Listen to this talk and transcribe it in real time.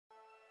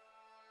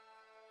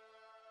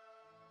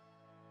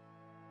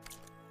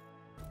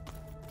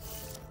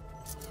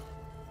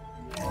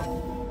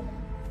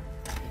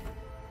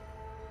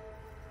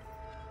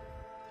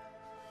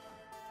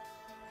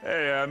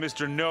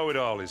Mr.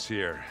 Know-It-All is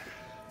here.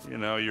 You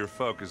know, your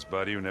focus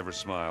buddy who never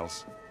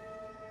smiles.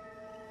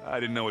 I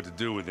didn't know what to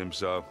do with him,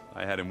 so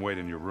I had him wait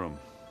in your room.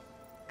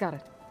 Got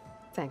it.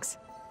 Thanks.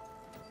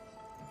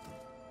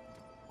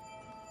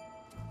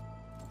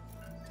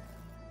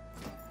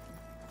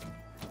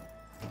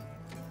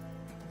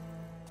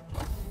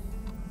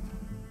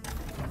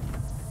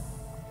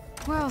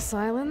 Well,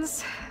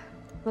 Silence.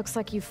 Looks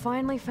like you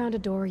finally found a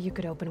door you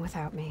could open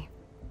without me.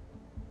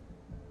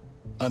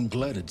 I'm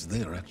glad it's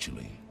there,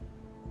 actually.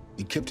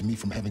 It kept me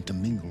from having to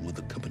mingle with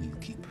the company you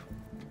keep.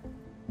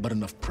 But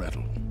enough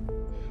prattle.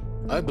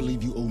 I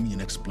believe you owe me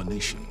an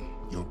explanation.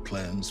 Your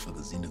plans for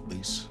the Zenith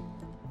base?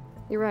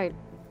 You're right.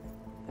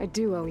 I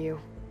do owe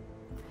you.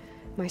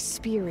 My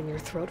spear in your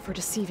throat for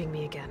deceiving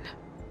me again.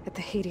 At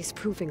the Hades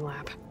Proving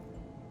Lab.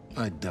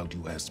 I doubt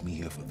you asked me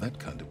here for that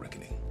kind of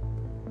reckoning.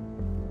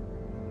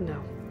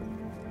 No.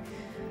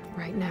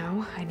 Right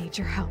now, I need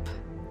your help.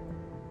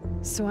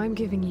 So I'm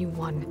giving you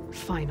one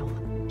final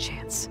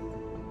chance.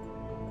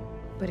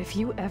 But if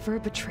you ever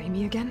betray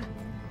me again,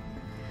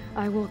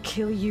 I will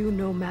kill you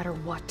no matter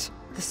what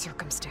the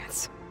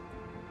circumstance.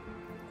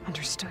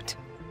 Understood?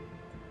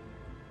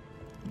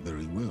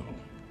 Very well.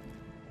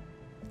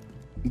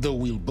 Though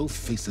we'll both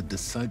face a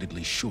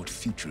decidedly short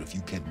future if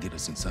you can't get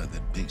us inside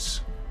that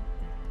base.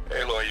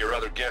 Aloy, your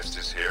other guest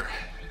is here.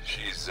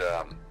 She's,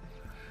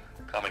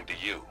 coming to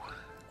you.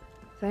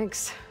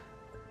 Thanks.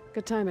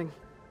 Good timing.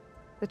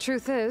 The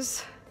truth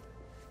is,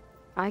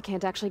 I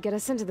can't actually get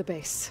us into the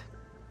base.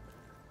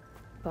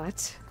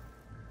 But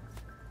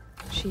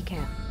she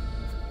can.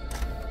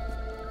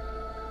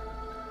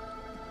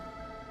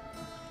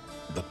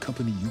 The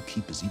company you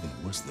keep is even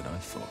worse than I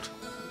thought.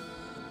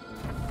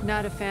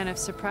 Not a fan of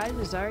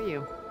surprises, are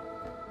you?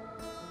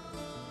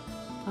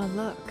 Oh,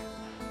 look.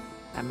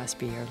 That must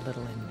be your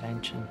little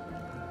invention.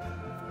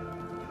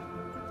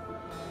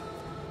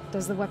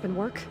 Does the weapon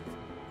work?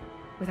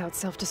 Without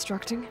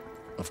self-destructing?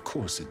 Of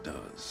course it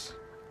does.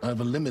 I've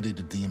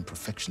eliminated the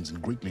imperfections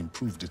and greatly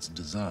improved its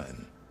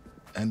design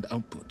and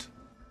output.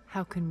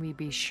 How can we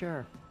be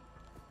sure?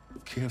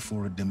 Care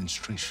for a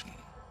demonstration?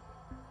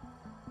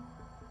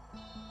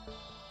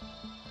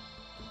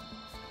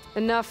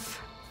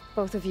 Enough,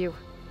 both of you.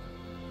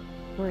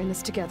 We're in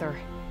this together,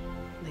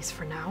 at least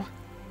for now.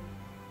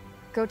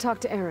 Go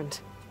talk to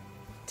Erend.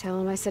 Tell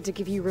him I said to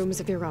give you rooms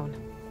of your own.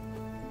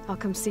 I'll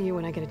come see you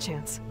when I get a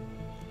chance.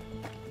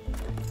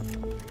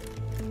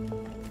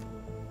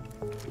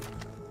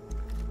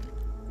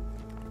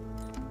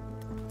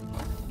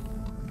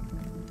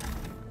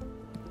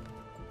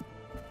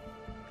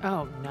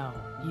 Oh, no.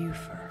 You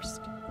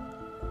first.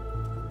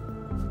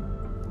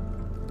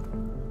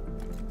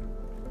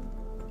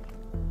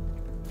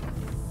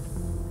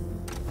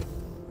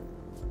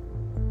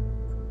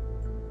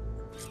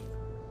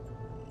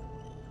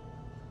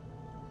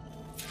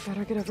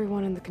 Better get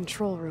everyone in the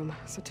control room,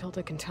 so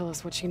Tilda can tell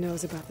us what she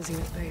knows about the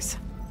Zenith base.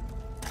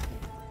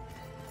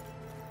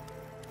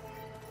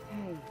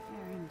 Hey,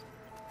 Erend.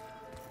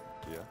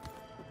 Yeah?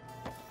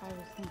 I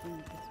was thinking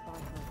of this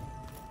spot.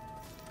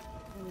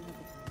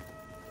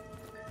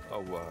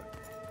 Oh,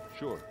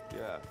 sure.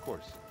 Yeah, of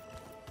course.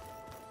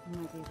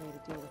 Might be a way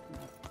to deal with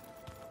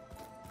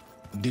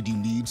me. Did you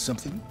need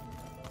something?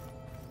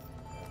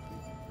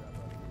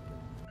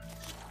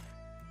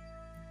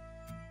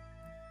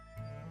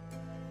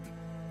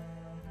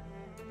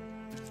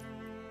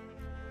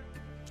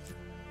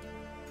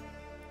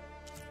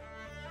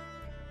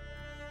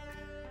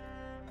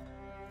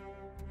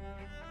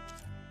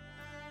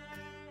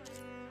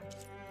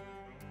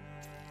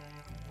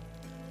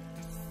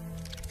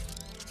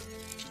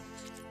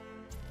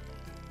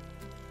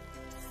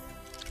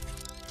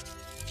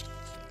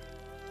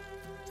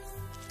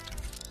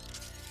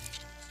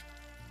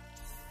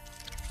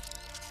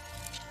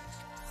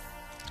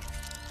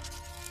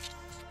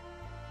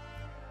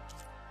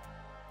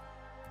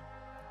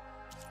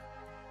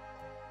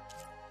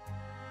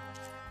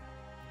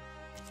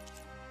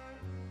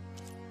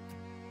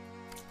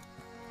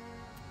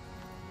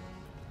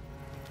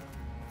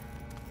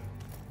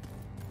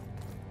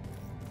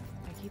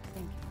 I keep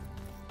thinking.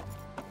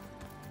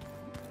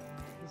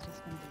 He's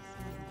just gonna be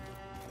silent.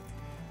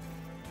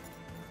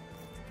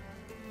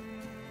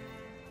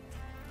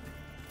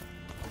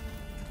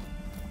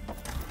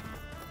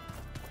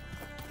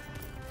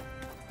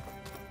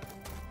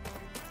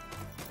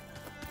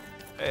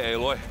 Hey,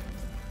 Aloy.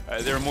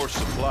 There are more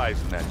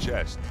supplies in that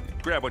chest.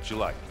 Grab what you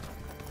like.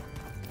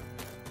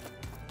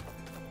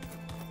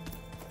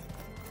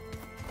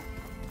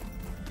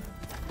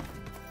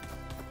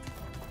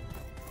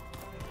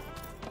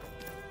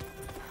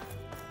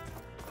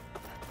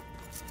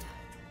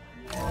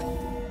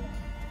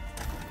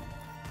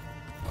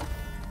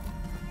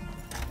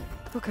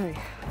 Okay.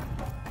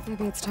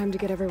 Maybe it's time to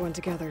get everyone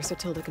together so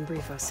Tilda can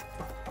brief us.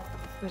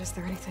 But is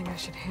there anything I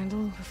should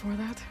handle before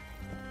that?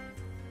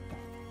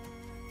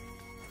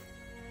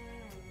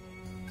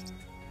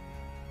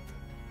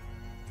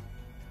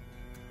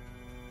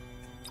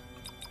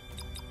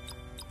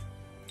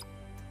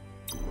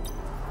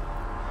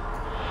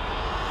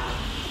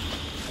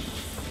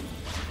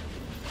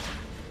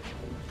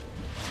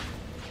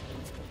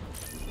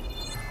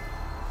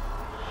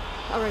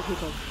 Alright,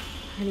 people.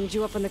 I need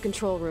you up in the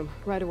control room,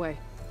 right away.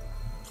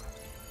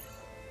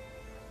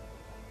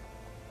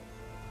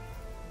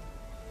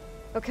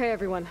 Okay,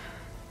 everyone.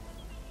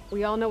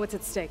 We all know what's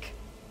at stake.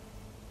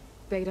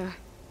 Beta,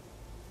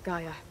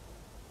 Gaia.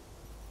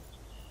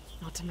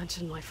 Not to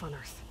mention life on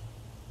Earth.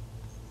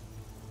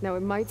 Now,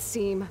 it might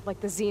seem like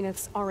the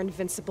Zeniths are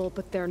invincible,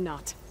 but they're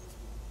not.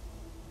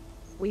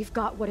 We've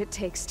got what it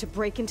takes to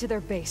break into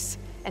their base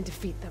and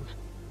defeat them.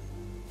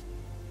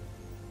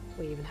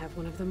 We even have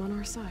one of them on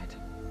our side.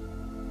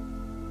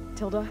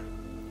 Tilda,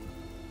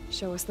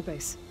 show us the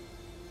base.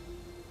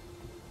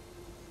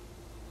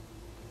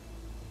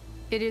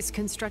 It is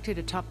constructed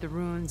atop the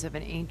ruins of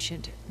an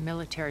ancient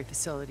military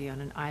facility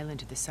on an island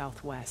to the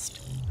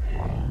southwest.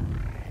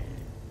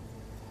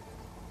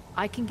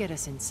 I can get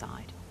us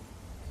inside.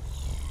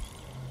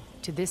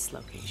 To this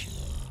location.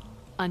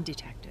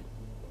 Undetected.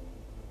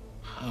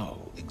 How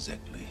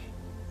exactly?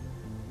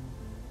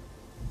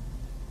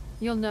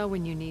 You'll know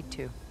when you need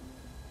to.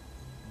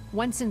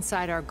 Once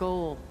inside, our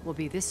goal will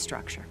be this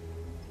structure.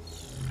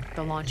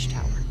 The launch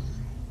tower.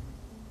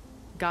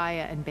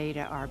 Gaia and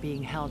Beta are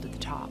being held at the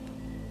top.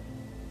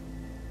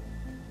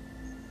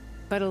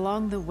 But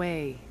along the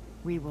way,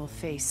 we will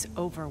face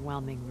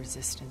overwhelming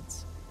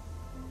resistance.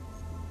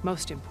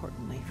 Most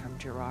importantly from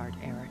Gerard,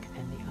 Eric,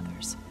 and the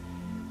others.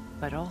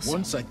 But also...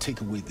 Once I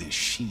take away their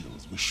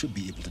shields, we should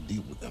be able to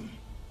deal with them.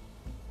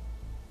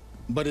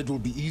 But it will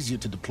be easier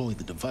to deploy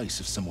the device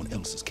if someone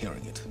else is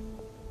carrying it.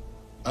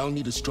 I'll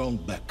need a strong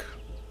back.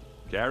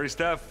 Carry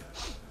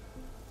stuff?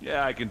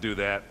 Yeah, I can do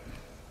that.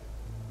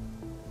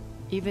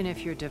 Even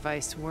if your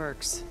device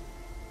works,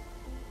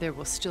 there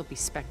will still be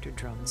Spectre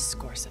drones,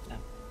 scores of them.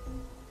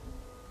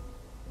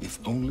 If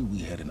only we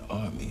had an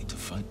army to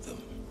fight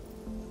them.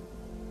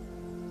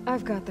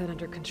 I've got that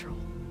under control.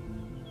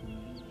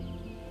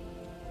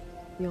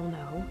 You'll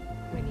know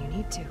when you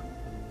need to.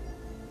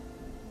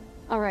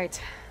 All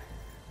right.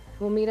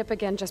 We'll meet up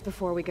again just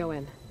before we go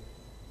in.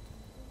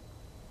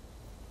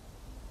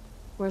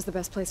 Where's the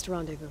best place to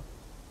rendezvous?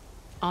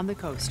 On the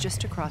coast,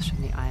 just across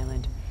from the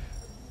island.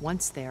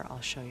 Once there,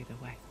 I'll show you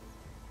the way.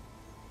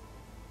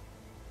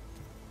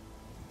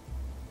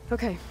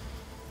 Okay.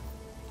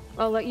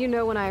 I'll let you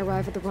know when I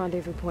arrive at the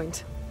rendezvous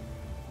point.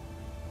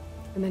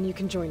 And then you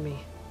can join me.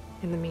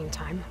 In the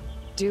meantime,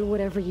 do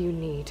whatever you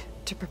need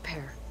to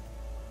prepare.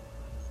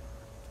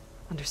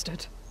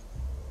 Understood?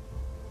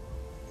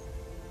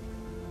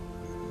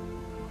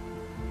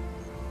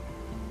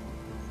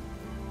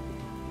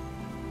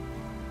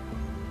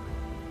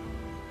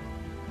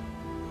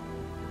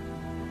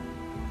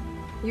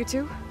 You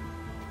two?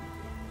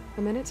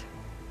 A minute?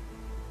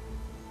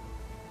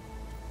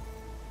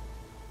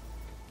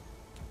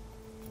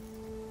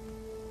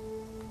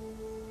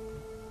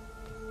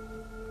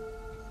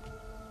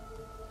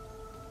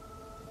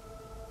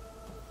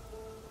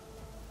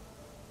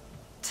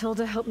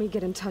 Tilda helped me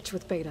get in touch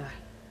with Beta,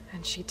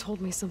 and she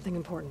told me something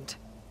important.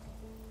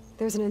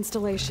 There's an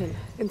installation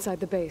inside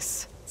the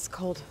base. It's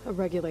called a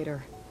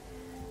regulator.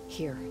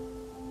 Here.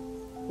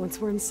 Once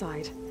we're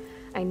inside,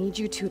 I need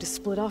you two to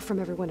split off from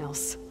everyone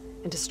else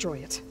and destroy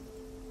it.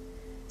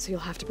 So you'll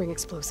have to bring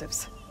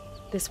explosives.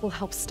 This will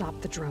help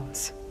stop the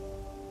drones.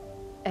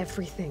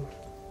 Everything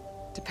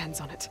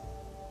depends on it.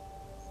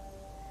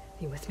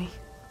 You with me?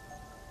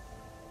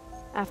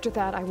 After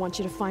that, I want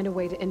you to find a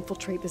way to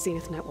infiltrate the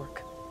Zenith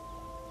network.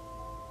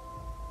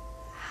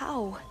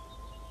 How?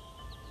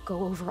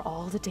 Go over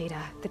all the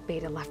data that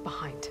Beta left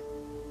behind.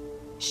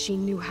 She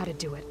knew how to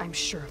do it, I'm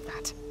sure of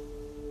that.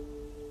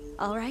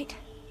 All right.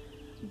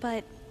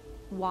 But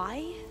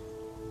why?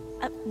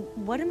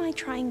 What am I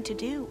trying to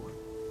do?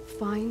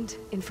 Find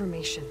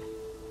information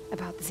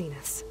about the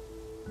Zeniths.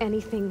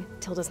 Anything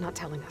Tilda's not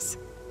telling us.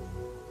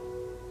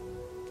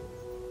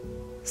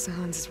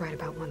 Silence is right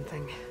about one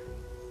thing.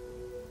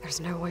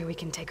 There's no way we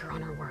can take her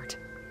on her word.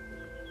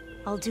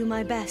 I'll do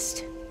my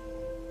best.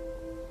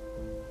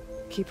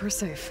 Keep her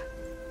safe,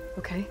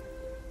 okay?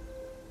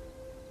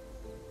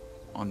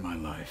 On my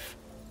life.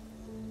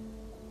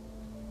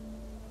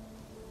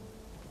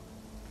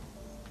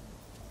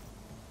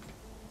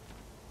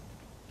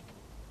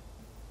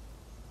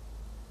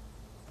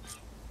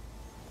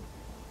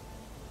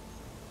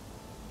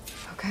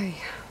 Okay.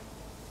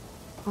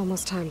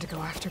 Almost time to go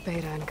after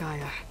Beta and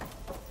Gaia.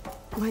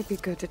 Might be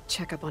good to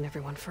check up on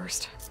everyone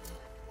first.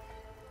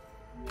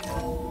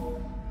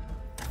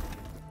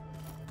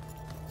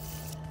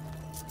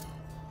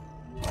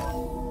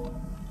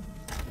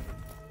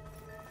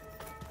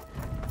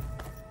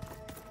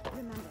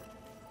 Remember,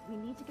 we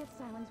need to get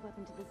Silent's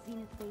weapon to the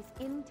Zenith base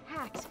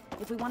intact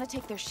if we want to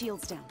take their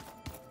shields down.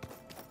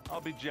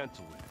 I'll be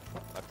gentle with you,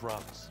 I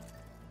promise.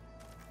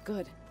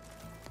 Good.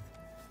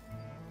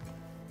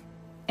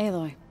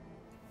 Aloy,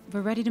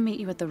 we're ready to meet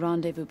you at the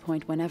rendezvous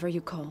point whenever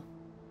you call.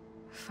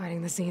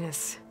 Fighting the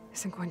Zeniths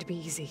isn't going to be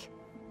easy.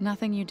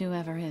 Nothing you do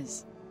ever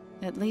is.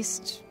 At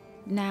least,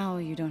 now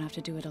you don't have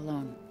to do it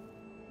alone.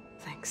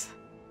 Thanks.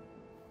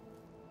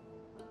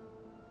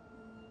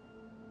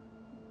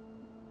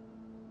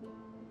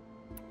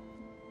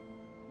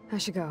 I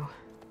should go.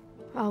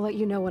 I'll let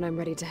you know when I'm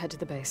ready to head to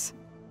the base.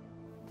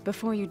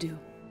 Before you do,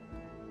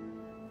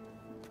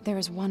 there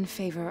is one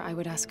favor I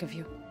would ask of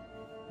you.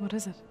 What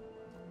is it?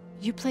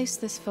 You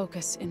placed this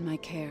focus in my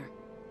care,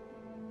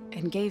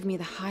 and gave me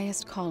the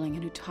highest calling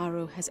an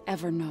Utaru has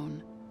ever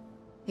known.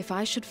 If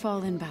I should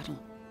fall in battle,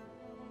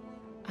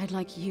 I'd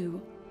like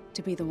you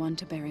to be the one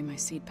to bury my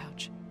seed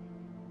pouch.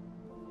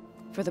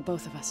 For the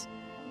both of us.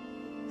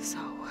 So...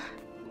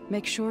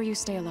 make sure you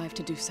stay alive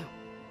to do so.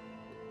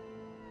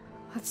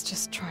 let's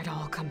just try to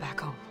all come back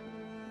home.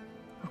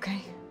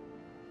 Okay?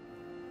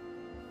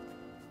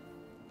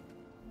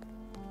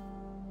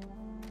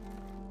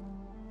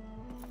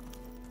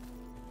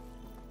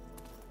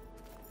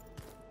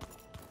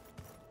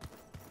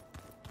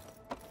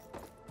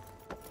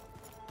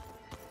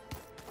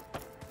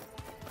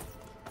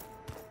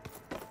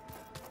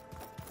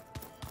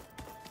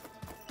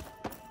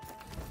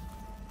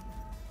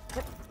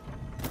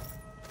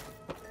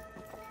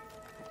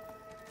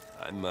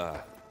 I'm,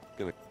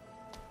 gonna...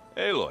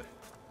 Aloy,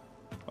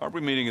 aren't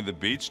we meeting at the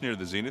beach near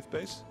the Zenith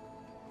base?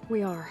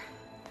 We are.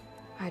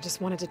 I just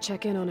wanted to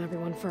check in on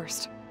everyone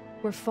first.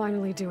 We're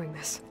finally doing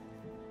this.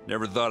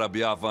 Never thought I'd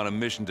be off on a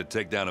mission to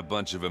take down a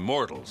bunch of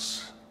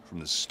immortals from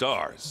the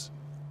stars.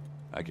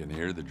 I can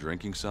hear the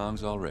drinking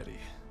songs already.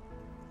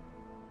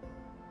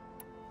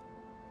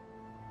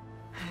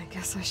 I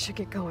guess I should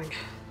get going.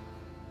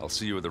 I'll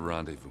see you at the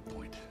rendezvous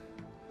point,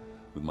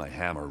 with my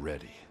hammer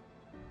ready.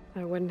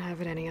 I wouldn't have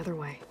it any other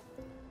way.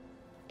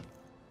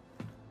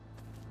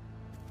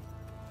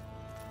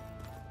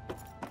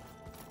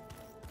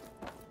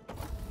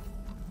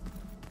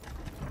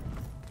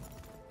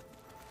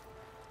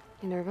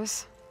 You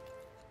nervous?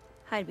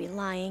 I'd be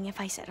lying if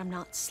I said I'm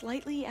not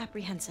slightly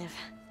apprehensive.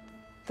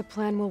 The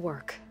plan will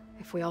work,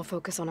 if we all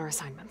focus on our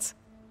assignments.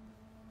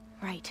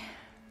 Right.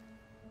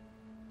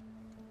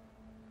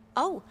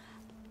 Oh,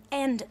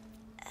 and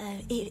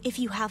if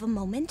you have a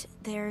moment,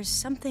 there's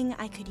something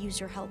I could use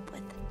your help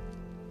with.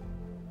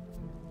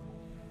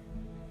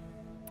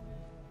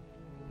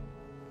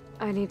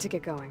 I need to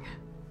get going.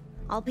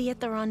 I'll be at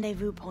the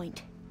rendezvous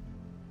point.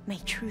 May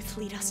truth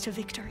lead us to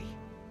victory.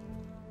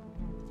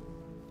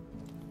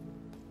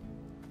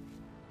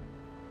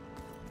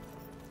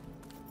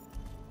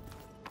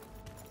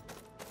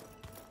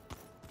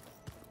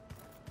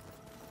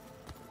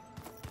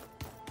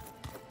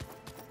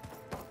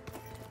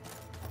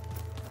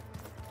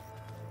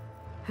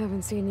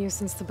 Haven't seen you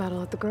since the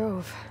battle at the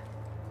Grove.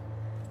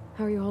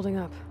 How are you holding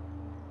up?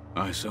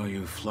 I saw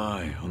you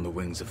fly on the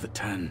wings of the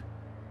Ten,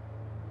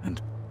 and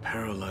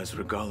paralyze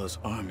Regala's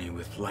army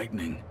with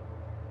lightning.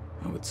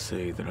 I would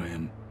say that I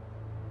am...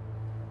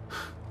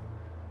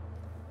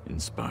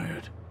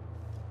 inspired.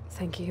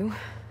 Thank you,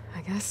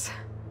 I guess.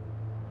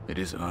 It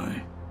is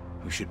I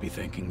who should be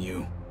thanking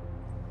you.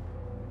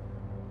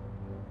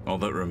 All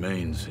that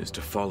remains is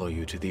to follow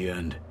you to the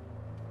end.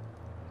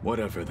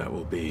 Whatever that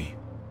will be.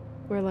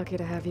 We're lucky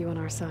to have you on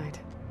our side.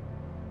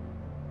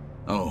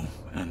 Oh,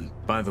 and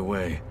by the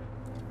way,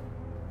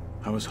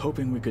 I was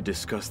hoping we could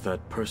discuss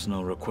that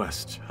personal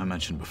request I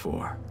mentioned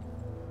before,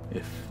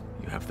 if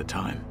you have the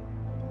time.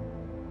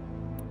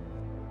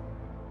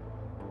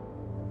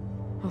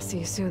 I'll see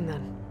you soon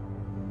then.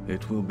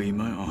 It will be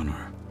my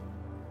honor.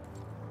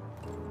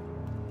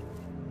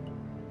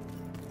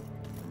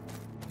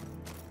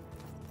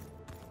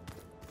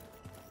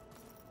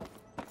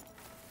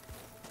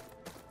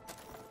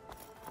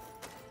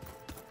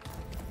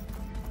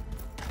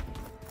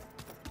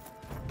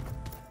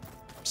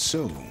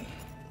 So,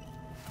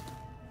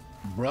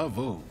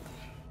 bravo.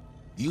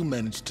 You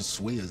managed to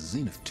sway a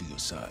Zenith to your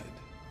side.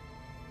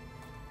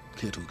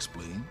 Care to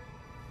explain?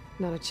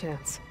 Not a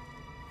chance.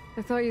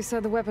 I thought you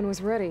said the weapon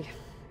was ready.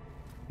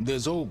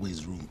 There's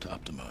always room to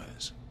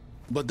optimize.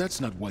 But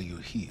that's not why you're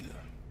here.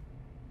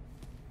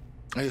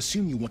 I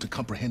assume you want to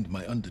comprehend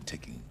my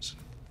undertakings.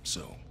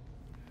 So,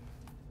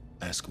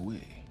 ask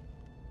away.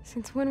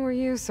 Since when were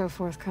you so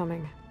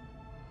forthcoming?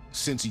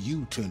 Since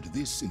you turned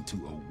this into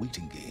a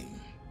waiting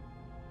game.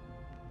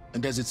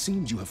 And as it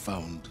seems you have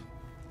found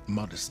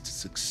modest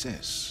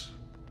success,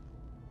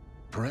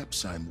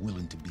 perhaps I'm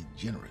willing to be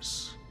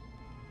generous.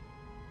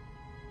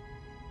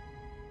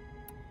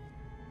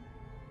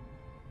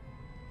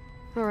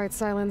 All right,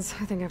 Silence.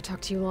 I think I've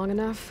talked to you long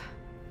enough.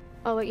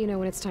 I'll let you know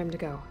when it's time to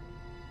go.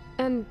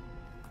 And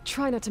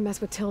try not to mess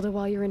with Tilda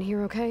while you're in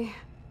here, okay?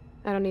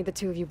 I don't need the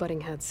two of you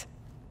butting heads.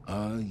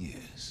 Ah,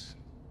 yes.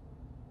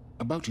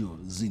 About your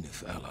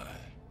Zenith ally.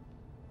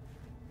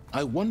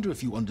 I wonder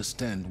if you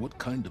understand what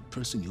kind of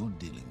person you're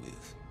dealing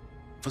with.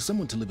 For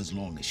someone to live as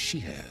long as she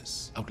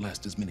has,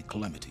 outlast as many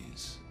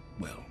calamities,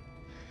 well,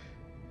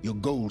 your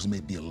goals may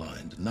be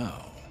aligned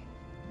now,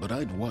 but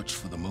I'd watch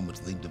for the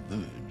moment they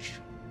diverge.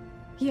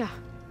 Yeah,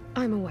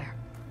 I'm aware.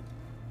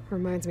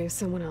 Reminds me of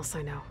someone else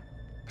I know.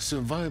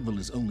 Survival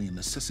is only a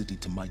necessity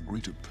to my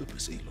greater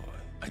purpose, Aloy.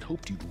 I'd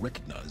hoped you'd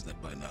recognize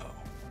that by now.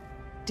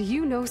 Do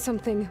you know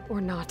something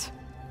or not?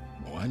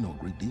 Oh, I know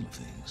a great deal of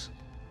things.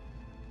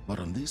 But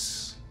on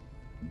this,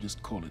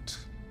 just call it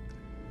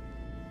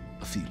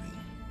a feeling.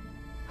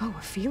 Oh,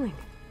 a feeling?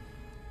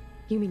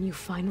 You mean you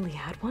finally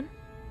had one?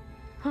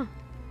 Huh.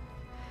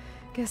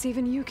 Guess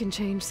even you can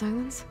change,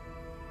 Silence.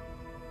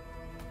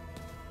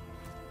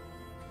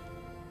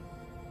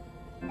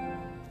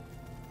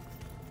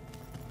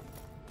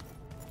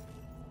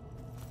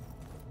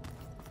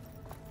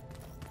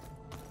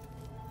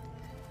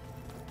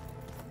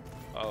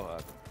 Oh,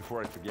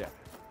 before I forget,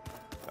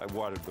 I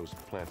watered those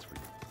plants for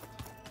you.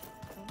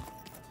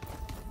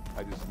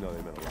 I just know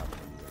they meant a lot to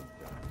you.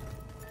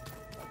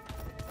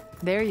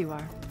 There you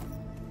are.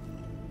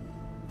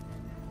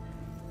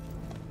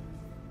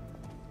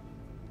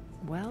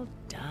 Well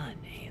done,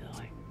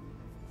 Aloy.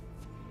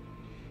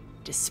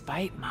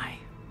 Despite my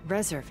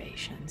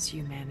reservations,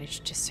 you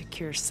managed to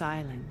secure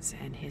Silence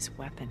and his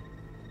weapon.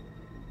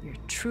 You're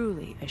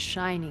truly a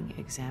shining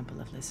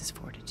example of Liz's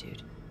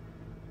fortitude.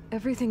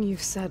 Everything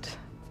you've said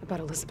about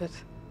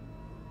Elizabeth,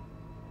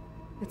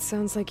 it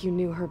sounds like you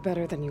knew her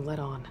better than you let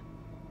on.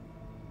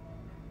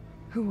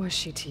 Who was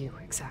she to you,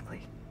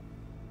 exactly?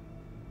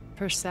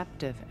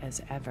 Perceptive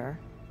as ever.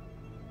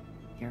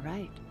 You're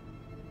right.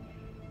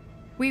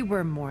 We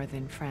were more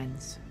than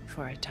friends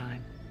for a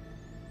time.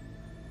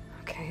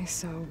 Okay,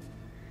 so...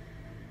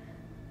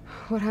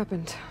 what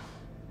happened?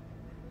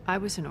 I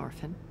was an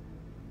orphan.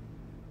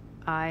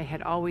 I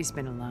had always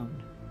been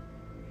alone.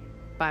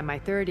 By my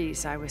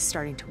 30s, I was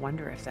starting to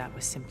wonder if that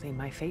was simply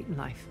my fate in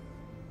life.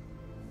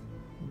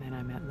 And then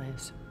I met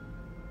Liz.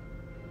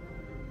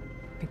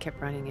 We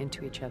kept running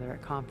into each other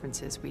at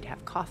conferences. We'd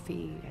have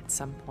coffee. At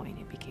some point,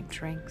 it became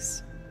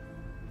drinks.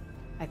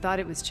 I thought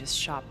it was just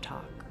shop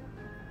talk,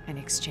 an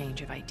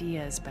exchange of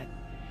ideas, but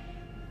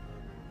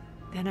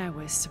then I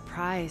was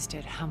surprised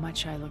at how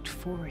much I looked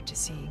forward to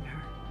seeing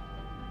her.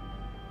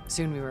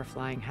 Soon we were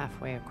flying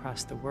halfway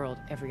across the world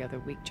every other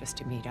week just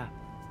to meet up.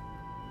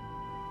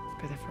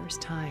 For the first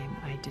time,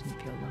 I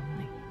didn't feel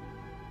lonely.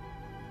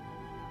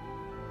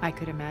 I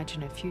could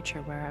imagine a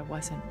future where I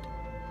wasn't.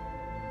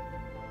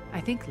 I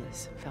think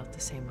Liz felt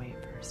the same way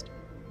at first.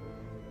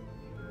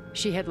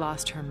 She had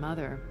lost her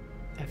mother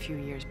a few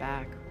years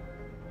back.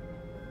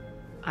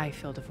 I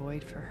filled a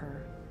void for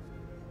her.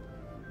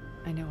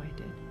 I know I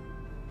did.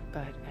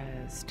 But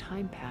as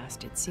time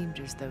passed, it seemed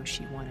as though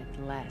she wanted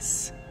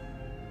less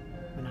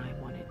when I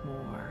wanted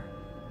more.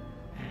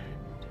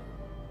 And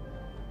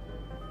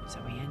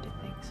so we ended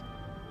things.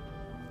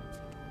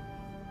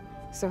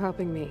 So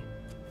helping me,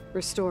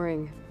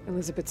 restoring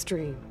Elizabeth's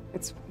dream,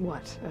 it's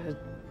what,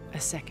 A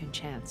second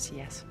chance,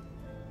 yes.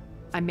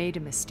 I made a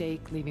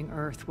mistake leaving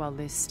Earth while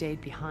Liz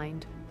stayed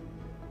behind.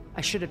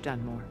 I should have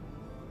done more.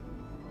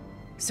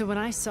 So when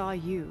I saw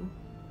you,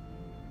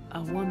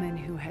 a woman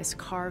who has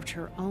carved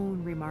her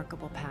own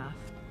remarkable path,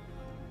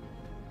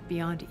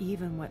 beyond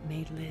even what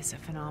made Liz a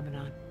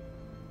phenomenon,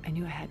 I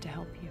knew I had to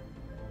help you.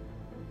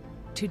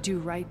 To do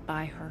right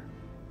by her.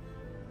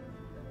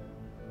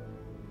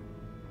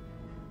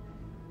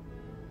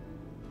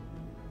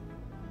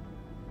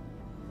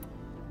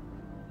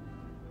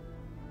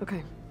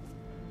 Okay.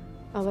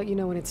 I'll let you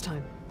know when it's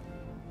time.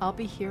 I'll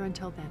be here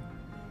until then.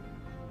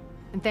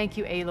 And thank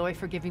you, Aloy,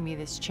 for giving me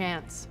this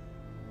chance.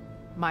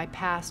 My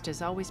past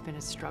has always been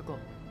a struggle.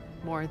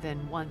 More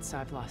than once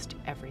I've lost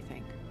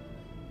everything.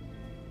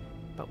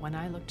 But when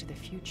I look to the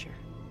future,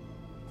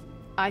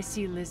 I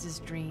see Liz's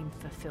dream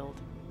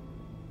fulfilled.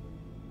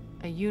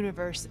 A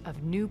universe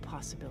of new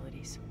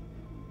possibilities.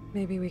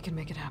 Maybe we can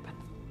make it happen.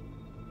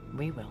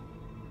 We will.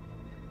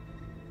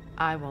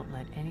 I won't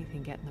let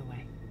anything get in the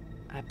way.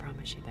 I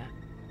promise you that.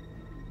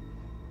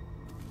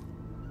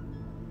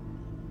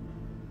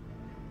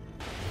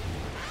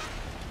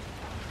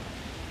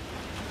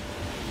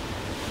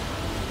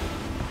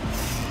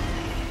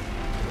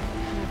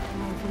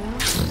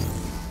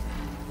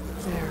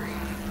 There.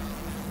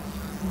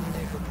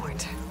 Rendezvous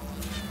point.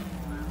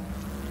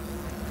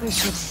 I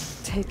should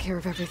take care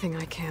of everything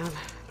I can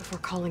before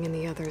calling in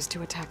the others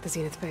to attack the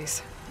Zenith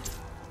base.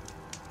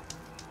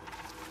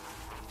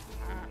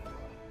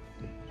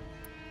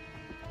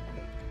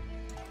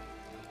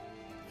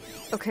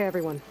 Okay,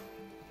 everyone.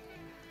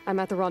 I'm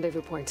at the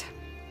rendezvous point.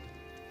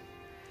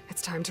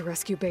 It's time to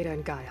rescue Beta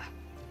and Gaia.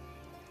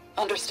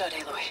 Understood,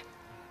 Aloy.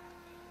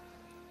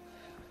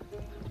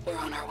 We're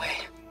on our way.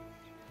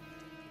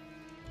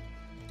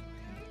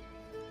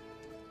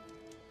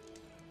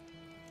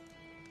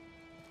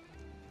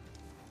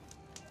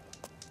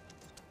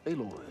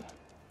 Aloy,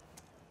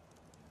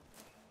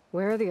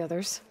 Where are the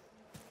others?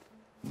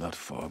 not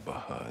far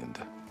behind.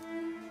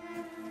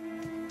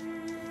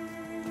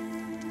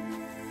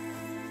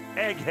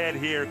 Egghead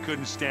here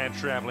couldn't stand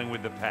traveling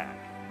with the pack.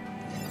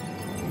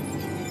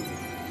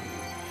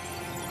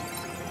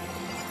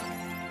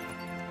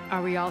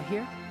 Are we all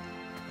here?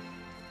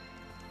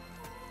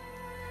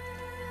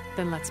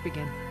 Then let's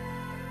begin.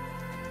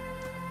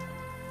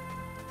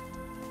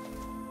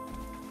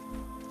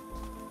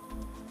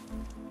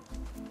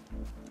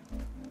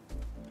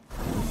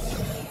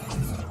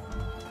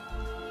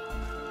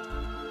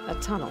 A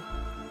tunnel.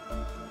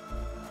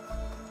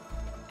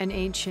 An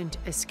ancient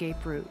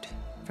escape route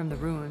from the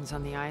ruins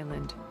on the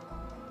island.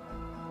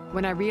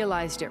 When I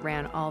realized it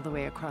ran all the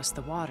way across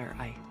the water,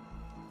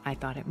 I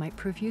thought it might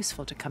prove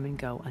useful to come and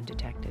go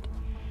undetected.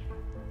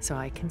 so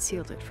I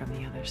concealed it from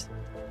the others.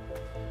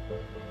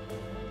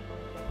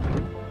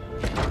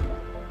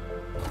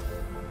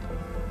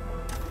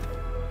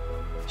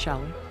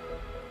 Shall we?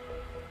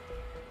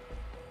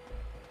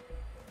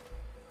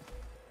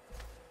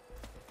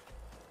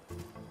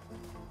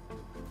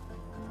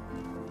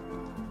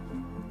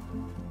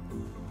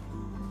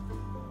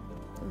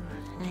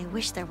 I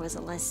wish there was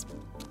a less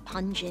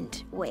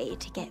pungent way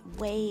to get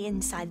way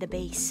inside the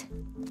base.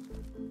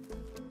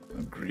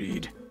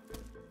 Agreed.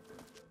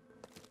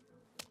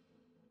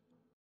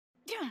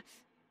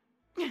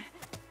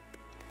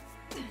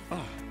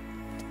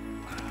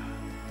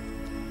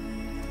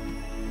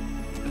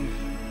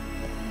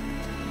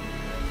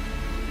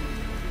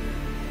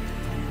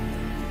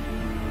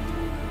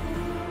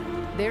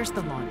 There's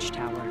the launch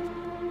tower.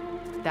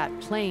 That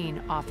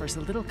plane offers a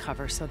little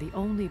cover, so the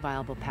only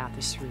viable path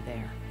is through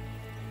there.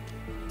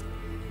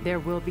 There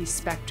will be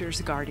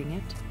specters guarding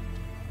it,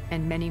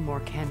 and many more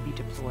can be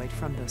deployed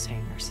from those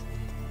hangars.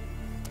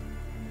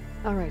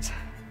 All right.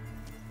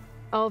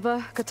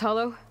 Alva,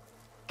 Catalo,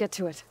 get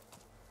to it.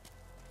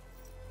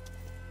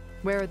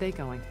 Where are they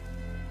going?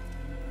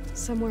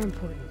 Somewhere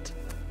important.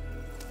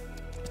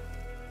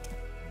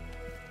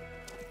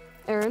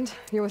 Erend,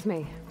 you're with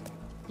me.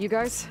 You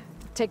guys,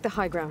 take the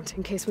high ground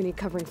in case we need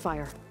covering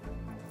fire.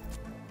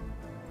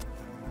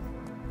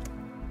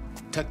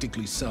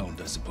 Tactically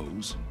sound, I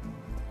suppose.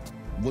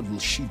 What will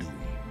she do?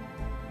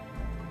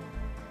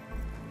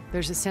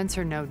 There's a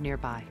sensor node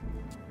nearby.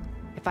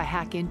 If I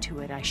hack into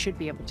it, I should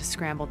be able to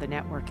scramble the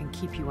network and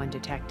keep you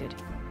undetected.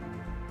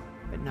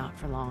 But not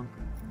for long.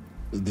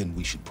 Then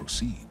we should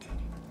proceed.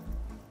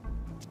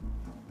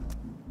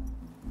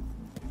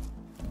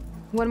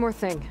 One more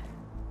thing.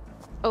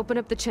 Open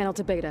up the channel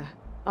to Beta.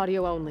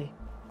 Audio only.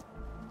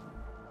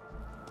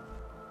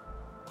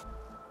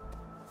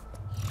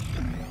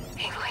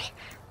 Aloy,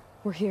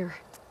 we're here,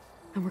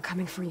 and we're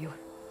coming for you.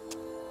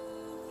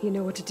 You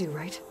know what to do,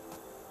 right?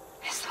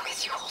 As long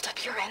as you hold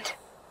up your end.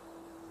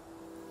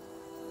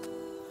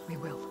 We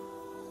will.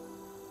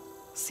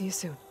 See you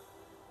soon.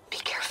 Be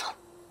careful.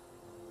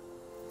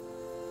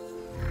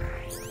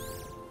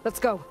 Let's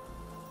go.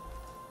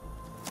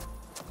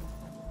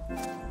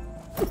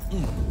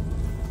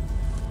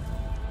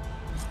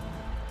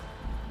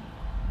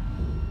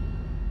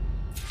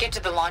 Get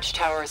to the launch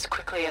tower as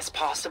quickly as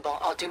possible.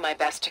 I'll do my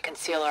best to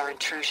conceal our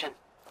intrusion.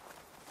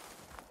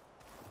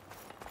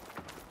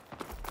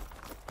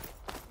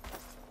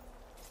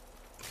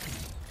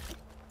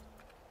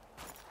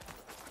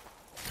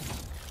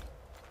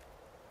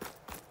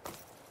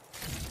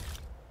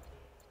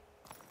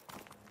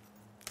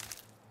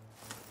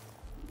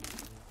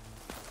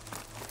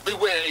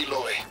 Beware,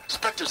 Aloy.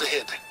 Spectres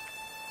ahead.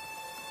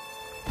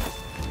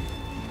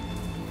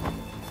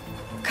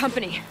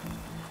 Company.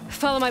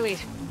 Follow my lead.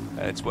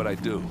 That's what I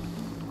do.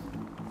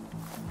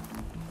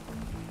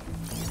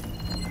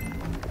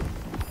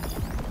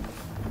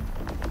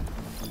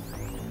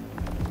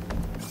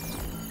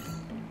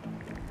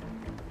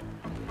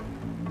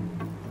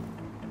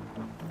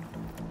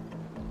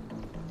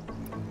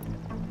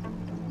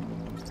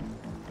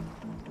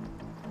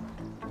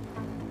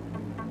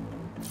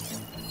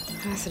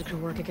 Acid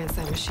could work against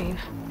that machine.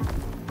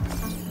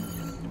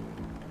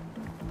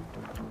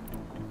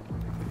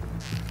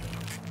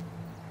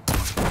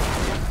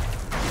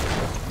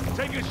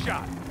 Take a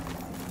shot.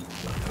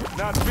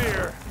 Not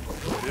fear,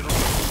 but it'll...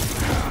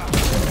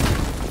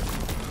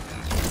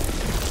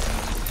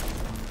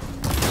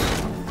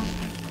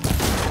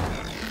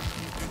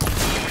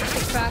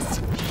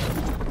 Fast.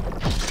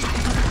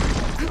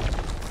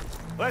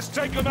 Let's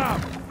take them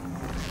out.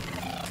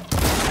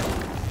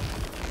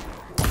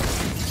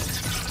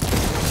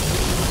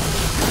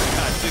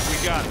 I think we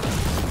got it.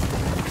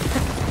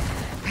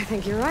 I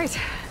think you're right.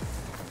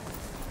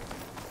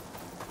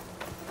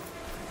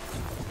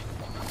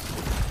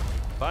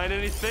 Find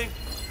anything?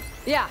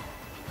 Yeah.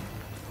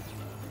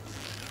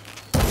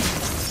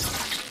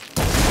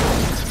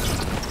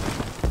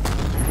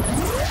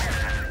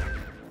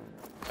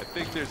 I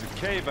think there's a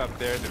cave up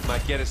there that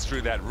might get us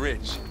through that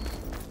ridge.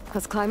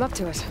 Let's climb up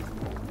to it.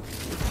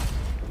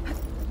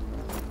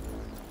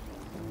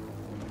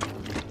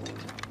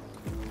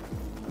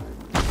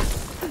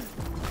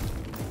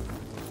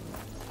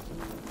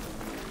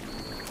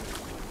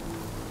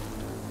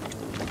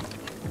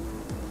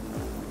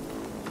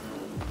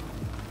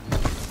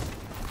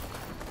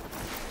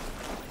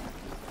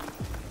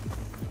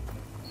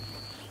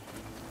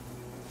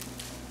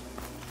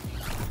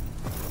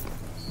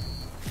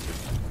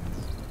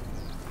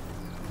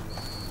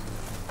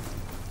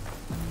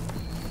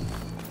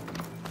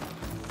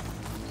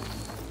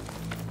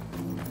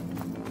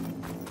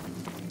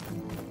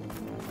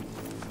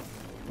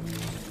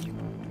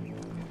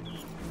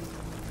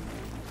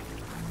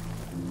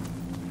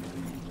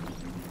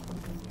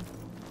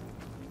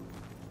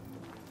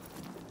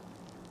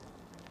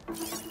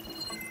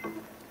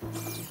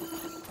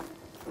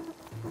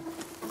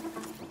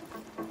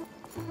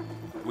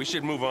 We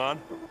should move on.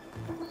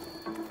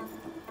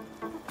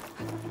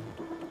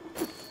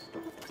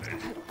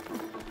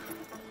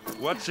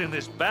 What's in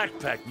this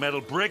backpack, metal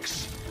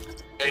bricks?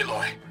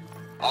 Aloy,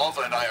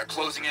 Alva and I are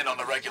closing in on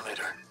the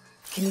regulator.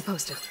 Can you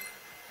post it?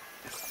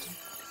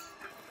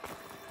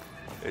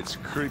 It's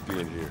creepy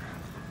in here.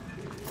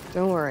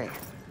 Don't worry.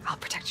 I'll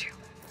protect you.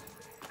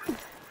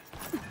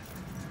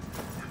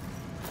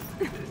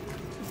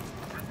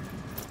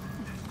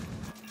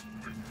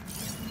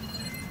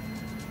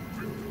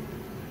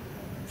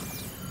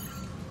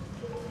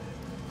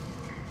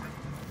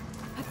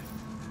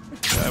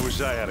 I wish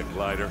I had a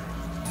glider.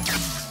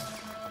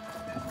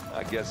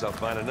 I guess I'll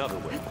find another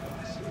way.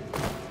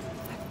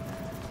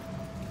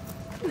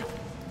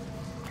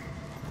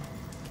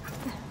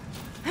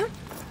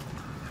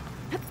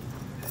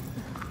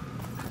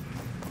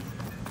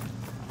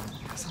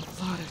 There's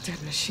a lot of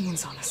dead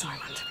machines on this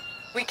island.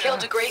 We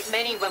killed a great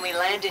many when we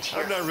landed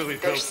here. I'm not really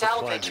Their built for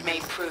salvage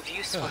climbing. may prove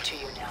useful to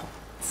you now.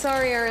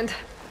 Sorry, Erend.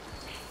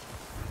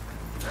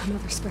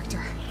 Another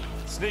Spectre.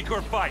 Sneak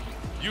or fight,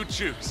 you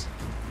choose.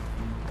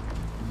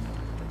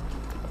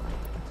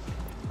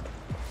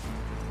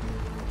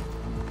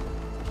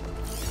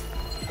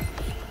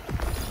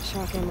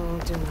 Shock ammo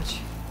won't do much.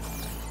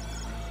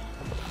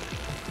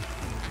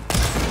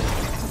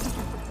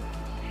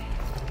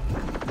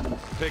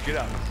 Pick it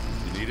up.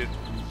 You need it?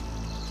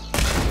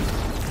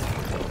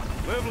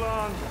 Live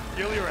long,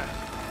 kill your enemy.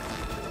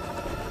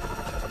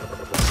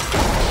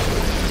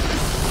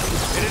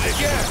 Hit it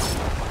again!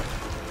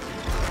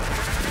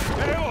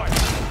 Aloy!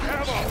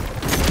 Ammo!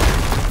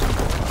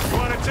 You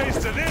want a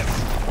taste of this?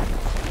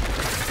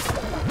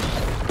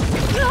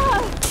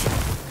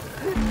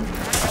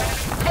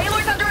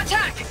 Aloy's under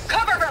attack!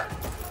 Cover her!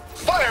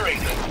 Firing!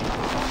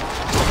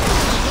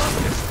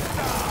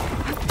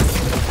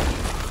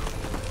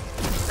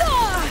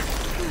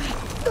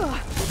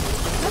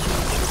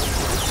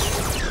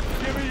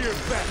 Give me your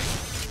best.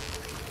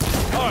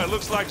 Oh, it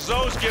looks like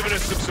Zoe's giving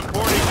us some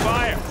supporting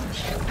fire.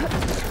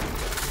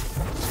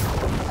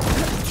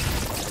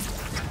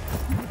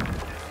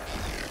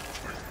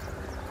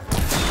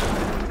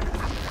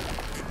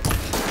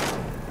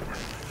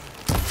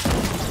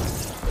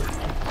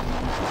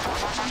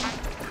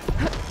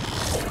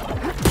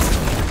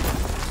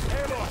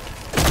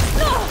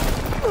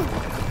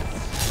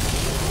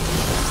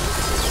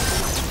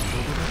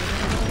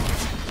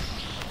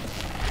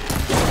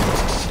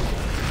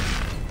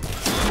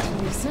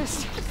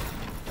 Assist.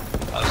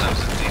 Oh, that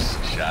was a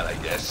decent shot, I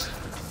guess.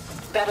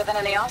 Better than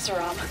any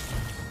Oseram.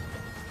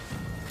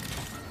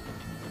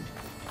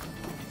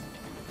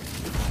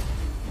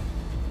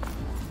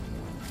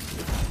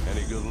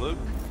 Any good loot?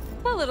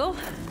 A little.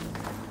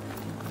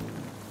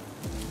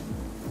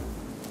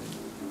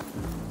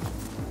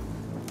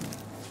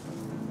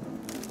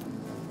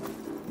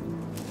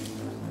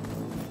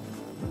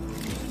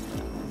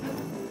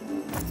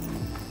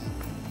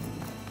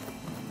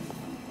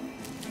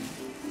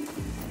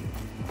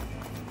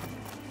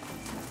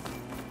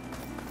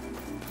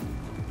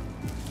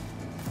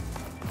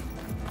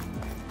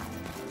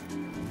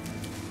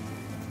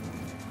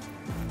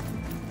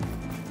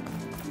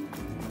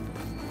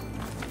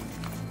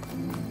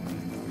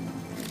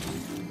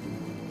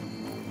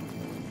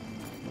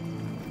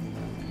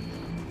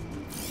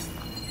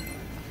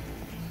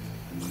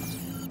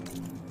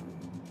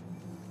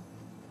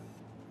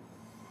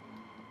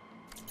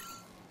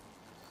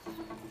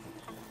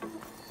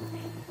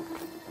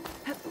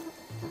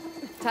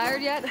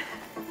 Tired yet?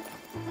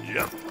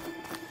 Yep.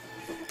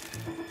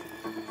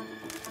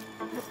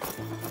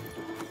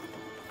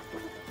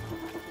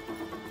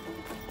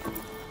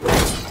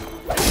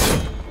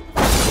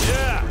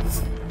 Yeah!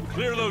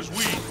 Clear those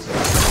weeds.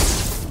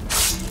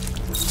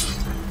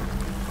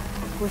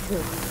 With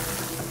who?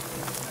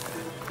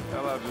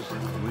 Well, I'll just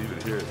leave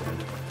it here then.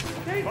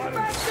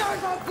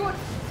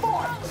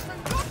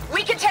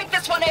 We can take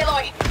this one,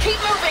 Aloy! Keep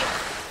moving!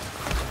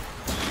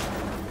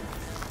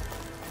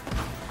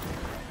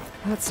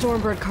 That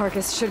Stormbird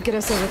carcass should get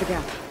us over the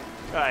gap.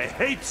 I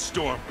hate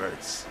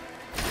Stormbirds.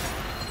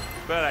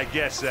 But I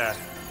guess,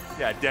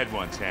 yeah, dead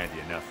one's handy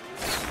enough.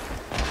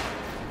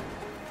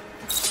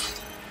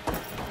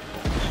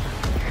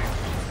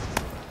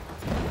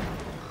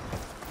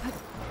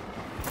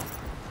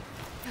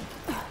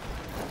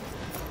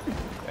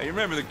 Hey, you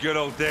remember the good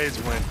old days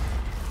when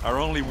our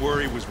only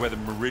worry was whether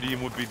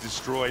Meridian would be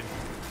destroyed?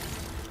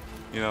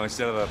 You know,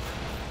 instead of the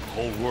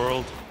whole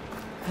world?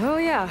 Oh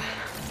yeah.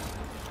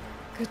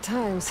 Good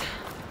times.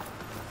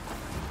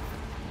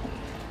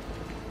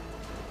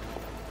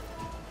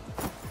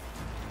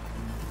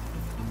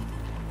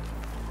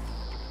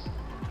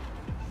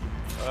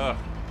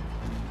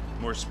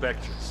 More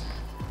Spectres.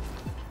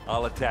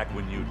 I'll attack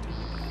when you do.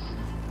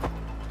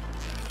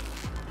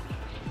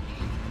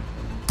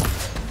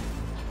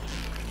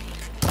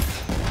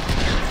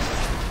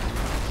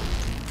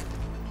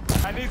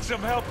 I need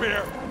some help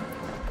here.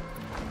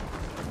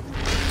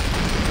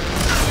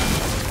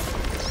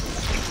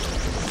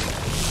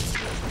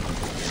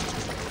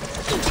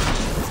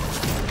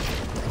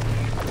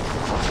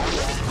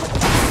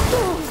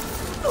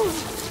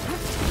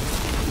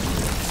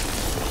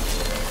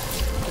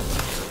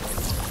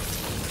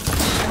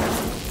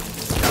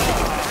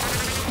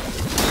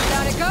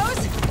 Down it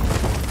goes.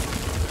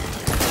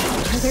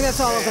 think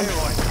that's all of them.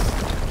 Aloy.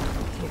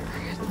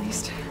 Here, at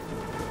least.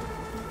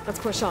 Let's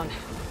push on.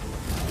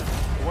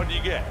 What do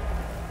you get?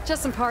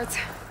 Just some parts.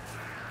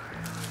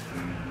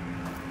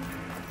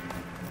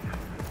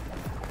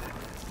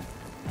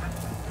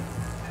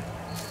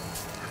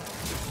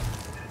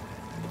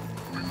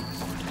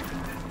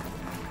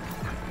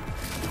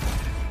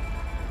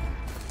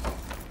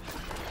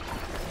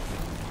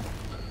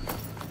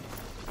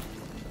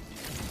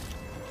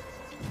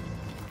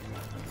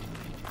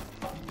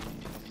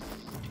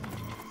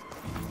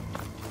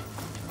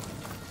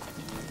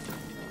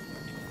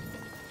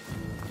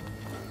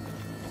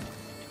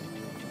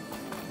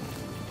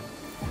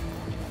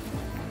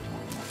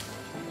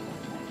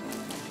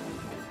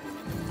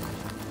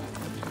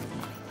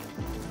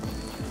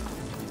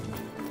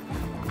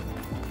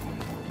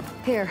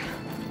 Here,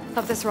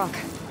 up this rock.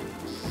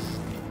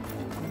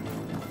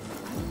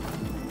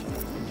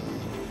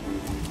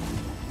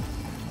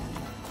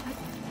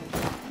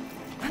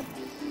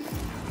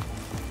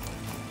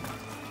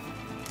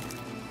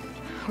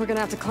 We're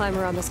gonna have to climb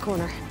around this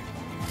corner.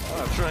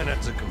 I'll try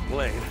not to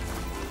complain.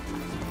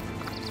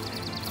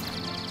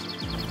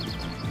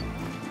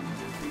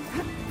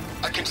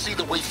 I can see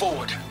the way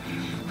forward.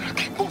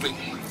 Keep moving.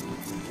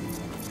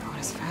 Going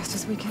as fast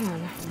as we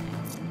can.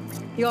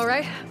 You all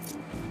right?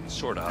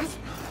 Sort of.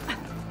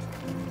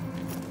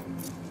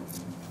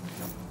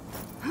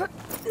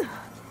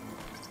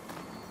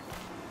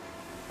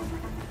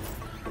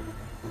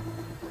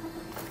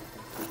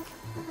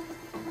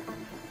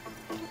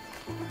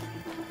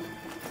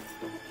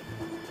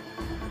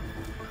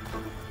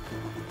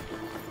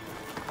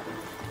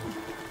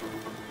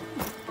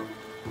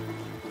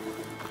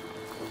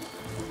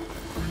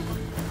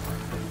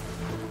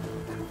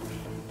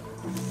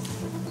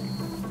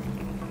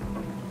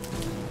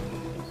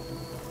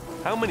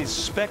 How many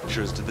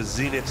specters do the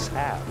Zeniths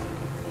have?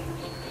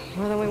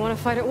 More than we want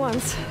to fight at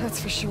once, that's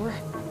for sure.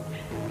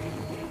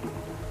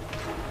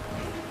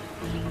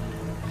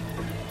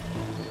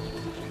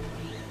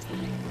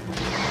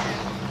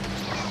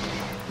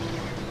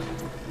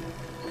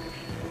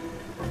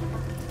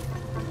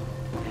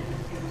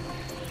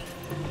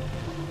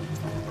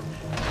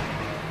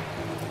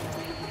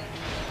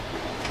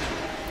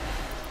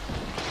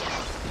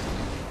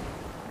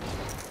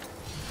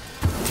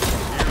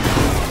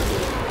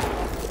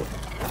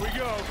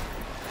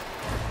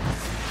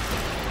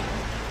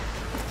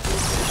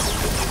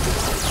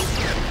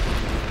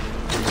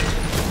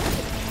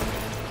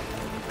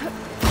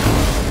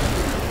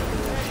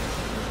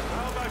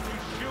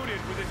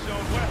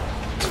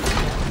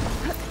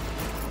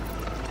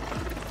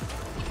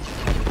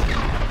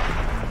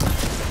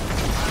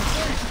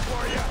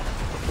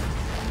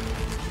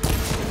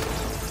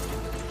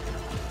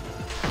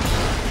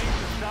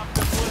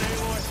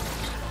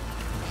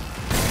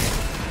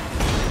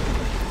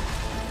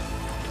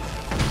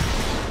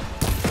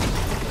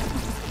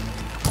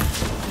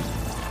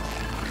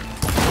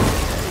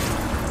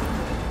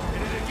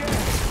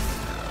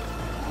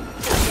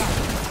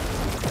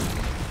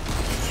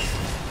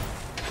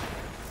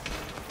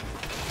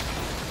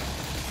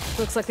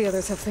 Looks like the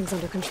others have things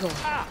under control.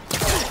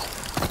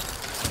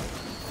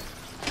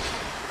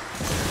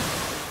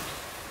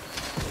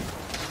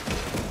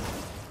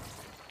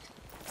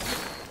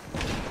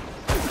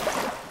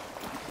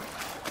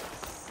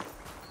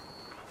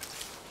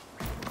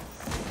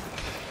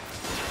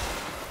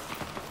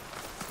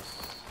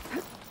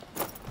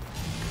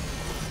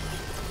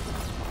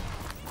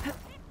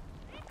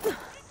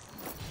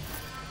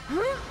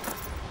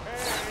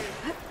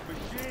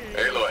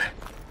 Aloy,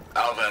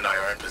 Alva and I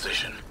are in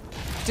position.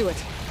 Do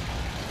it.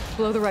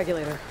 Blow the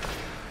regulator.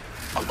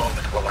 A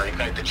moment while I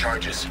ignite the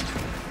charges.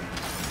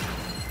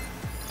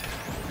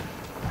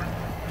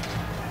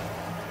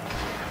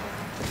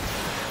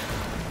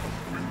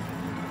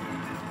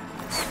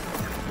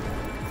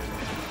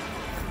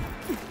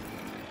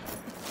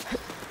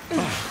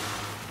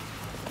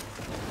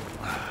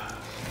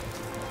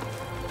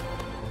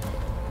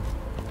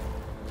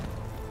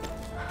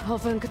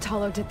 Alpha and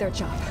Catalo did their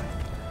job.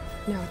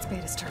 Now it's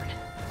Beta's turn.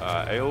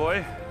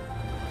 Aloy?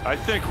 I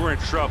think we're in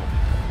trouble.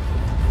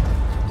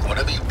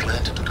 Whatever you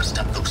plan to do to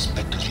stop those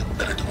specters, you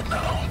better do it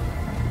now.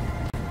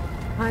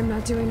 I'm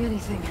not doing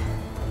anything.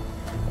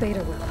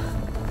 Beta will.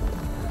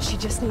 She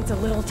just needs a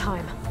little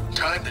time.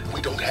 Time that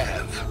we don't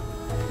have.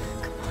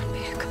 Come on,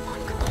 Beta, come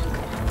on, come on,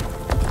 come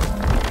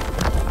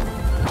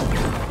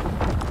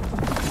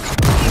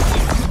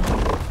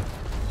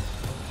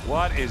on.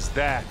 What is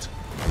that?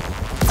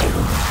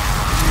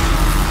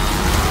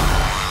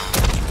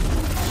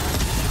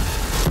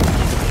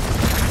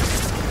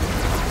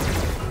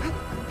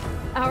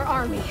 Our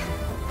army.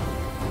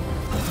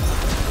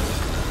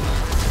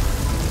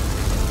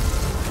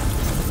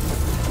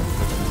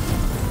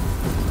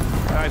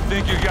 I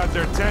think you got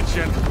their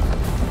attention.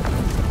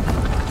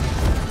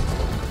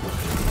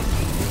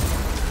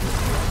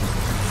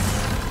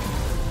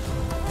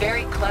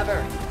 Very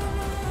clever.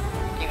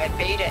 You had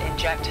Beta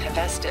inject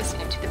Hephaestus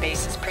into the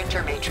base's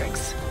printer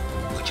matrix.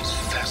 Which is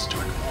faster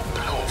and more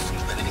powerful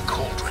than any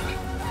cauldron.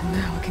 And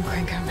now it can can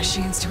crank out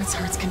machines to its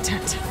heart's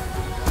content.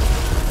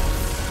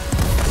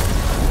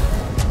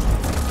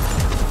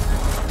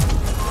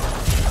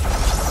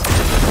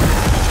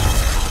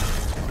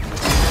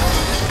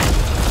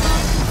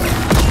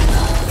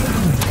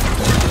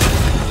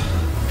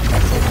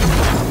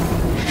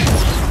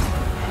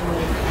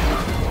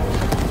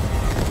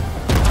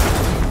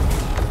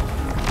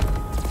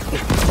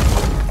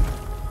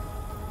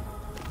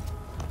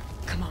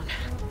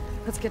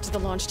 Get to the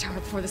launch tower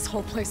before this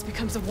whole place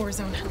becomes a war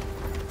zone.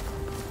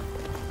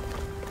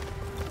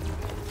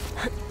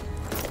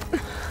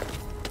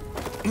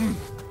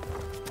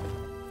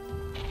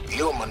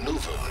 Your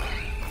maneuver,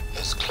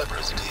 as clever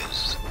as it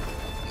is,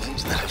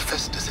 means that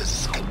Hephaestus has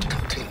escaped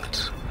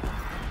containment.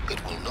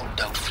 It will no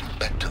doubt flee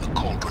back to the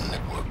Cauldron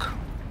network.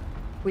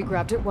 We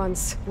grabbed it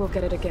once, we'll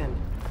get it again.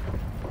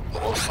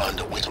 Or find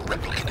a way to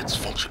replicate its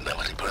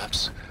functionality,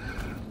 perhaps.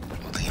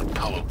 The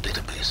Apollo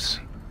database.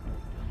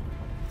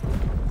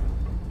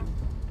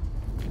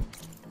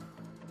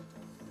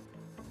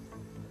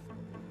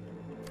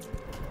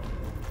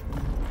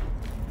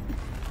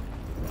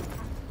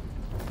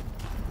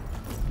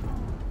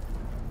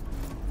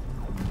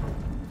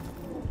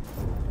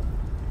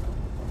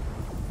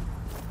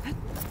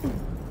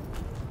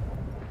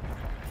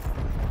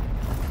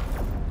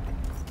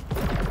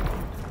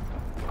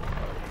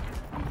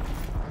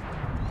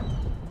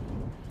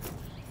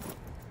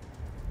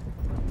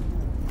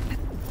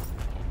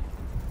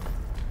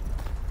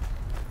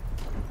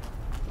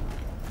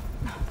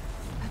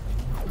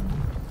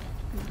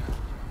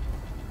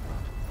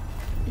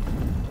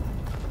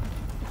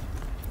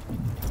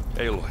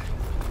 Aloy,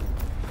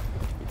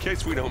 in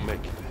case we don't make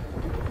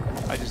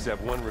it, I just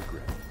have one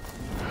regret.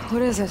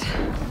 What is it?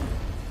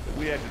 That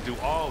we had to do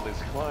all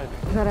this climbing.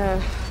 That a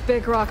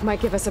big rock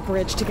might give us a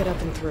bridge to get up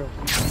and through.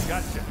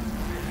 Gotcha.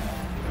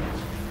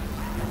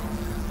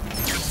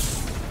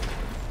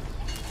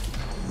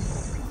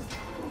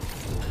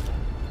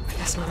 I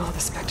guess not all the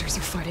Spectres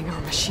are fighting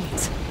our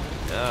machines.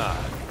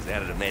 Ah,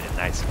 that'd have made it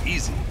nice and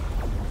easy.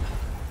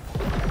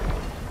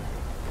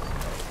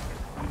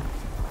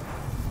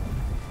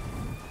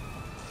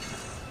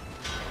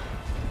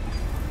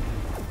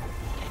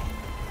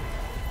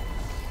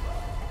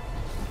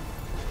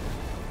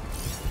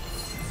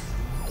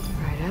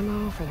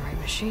 For the right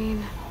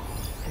machine.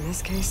 In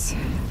this case,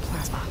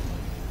 plasma.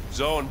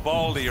 Zoe and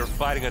Baldy are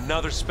fighting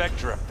another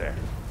Spectre up there.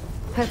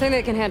 I think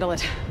they can handle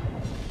it.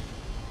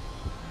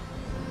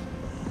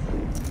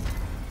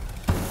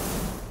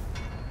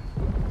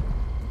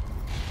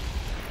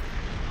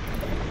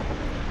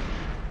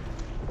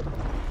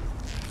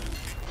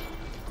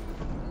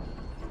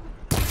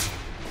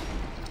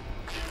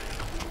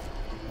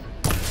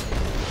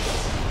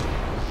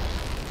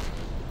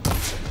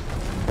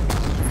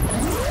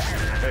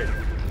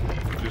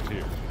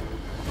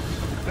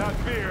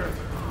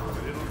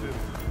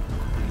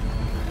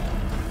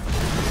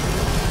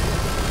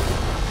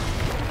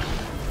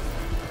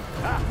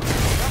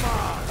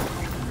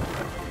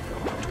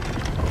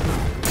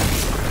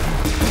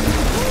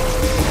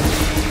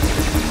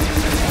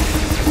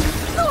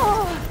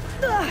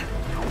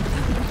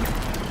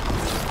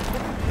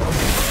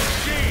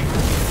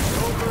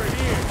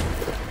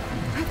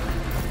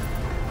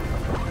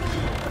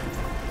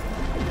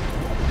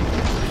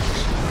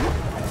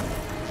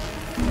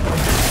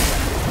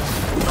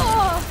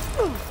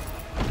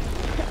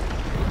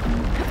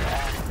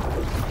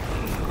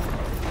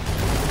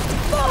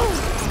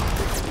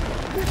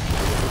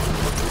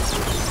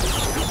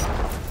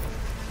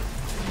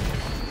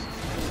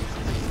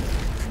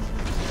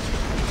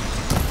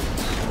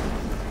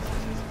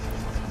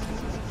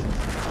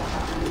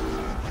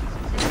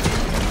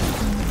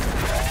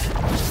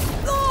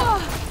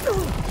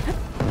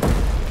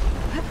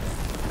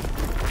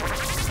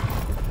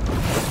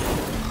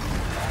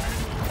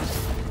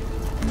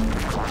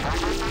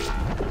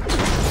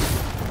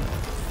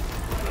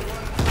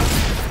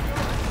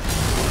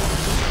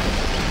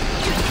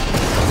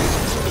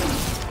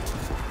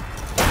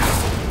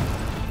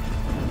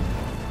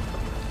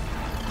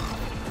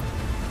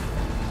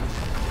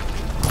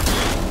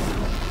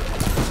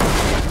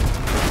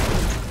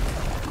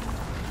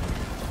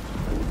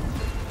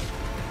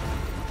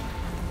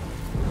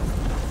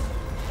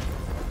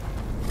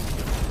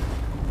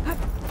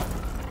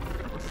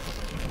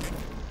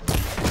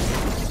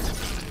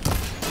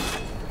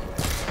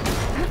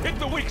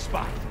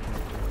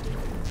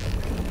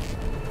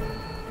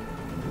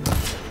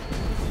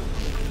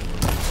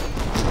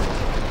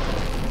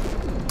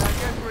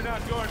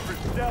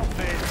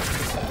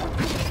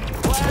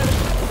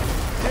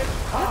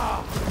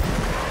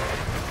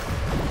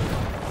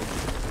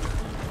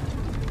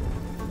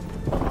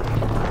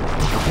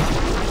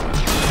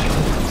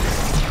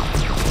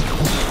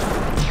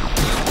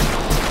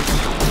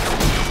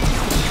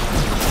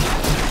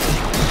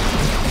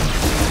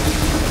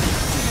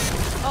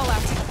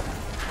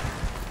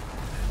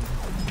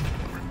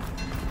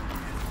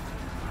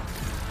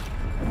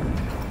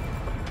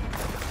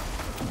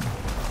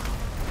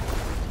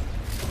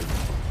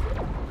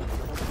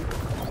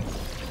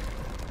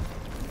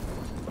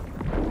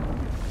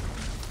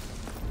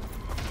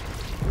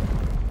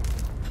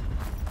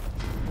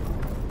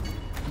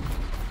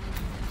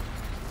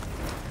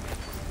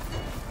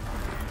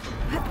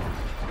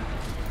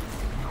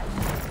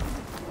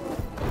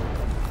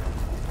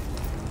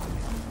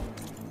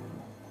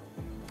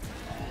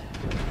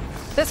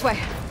 This way.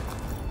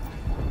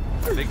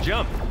 Big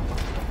jump.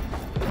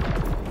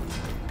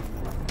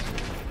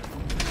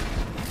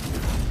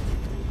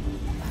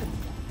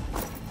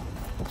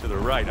 To the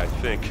right, I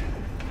think.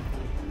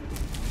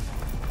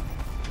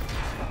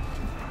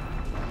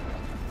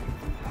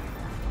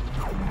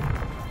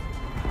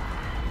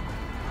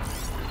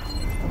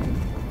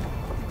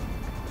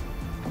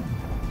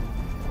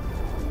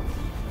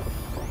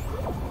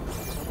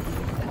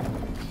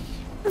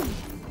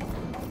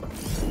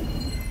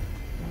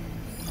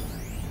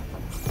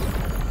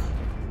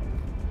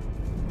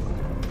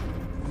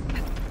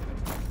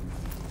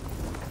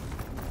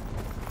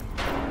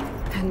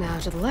 And now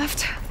to the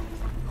left.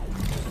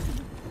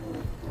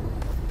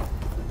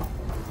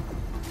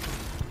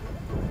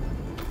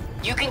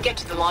 You can get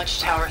to the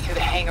launch tower through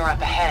the hangar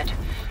up ahead.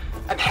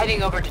 I'm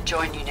heading over to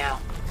join you now.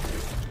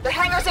 The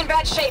hangar's in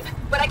bad shape,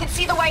 but I can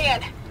see the way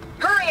in.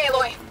 Hurry,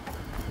 Aloy!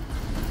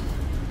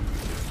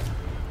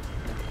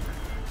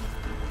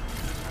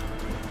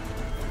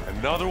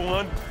 Another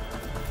one?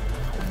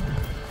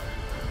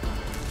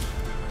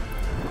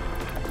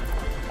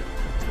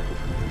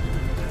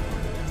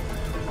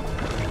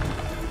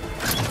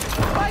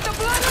 By the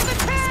blood of the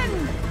ten!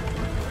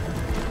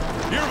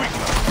 Here we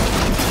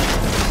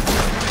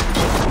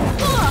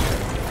go!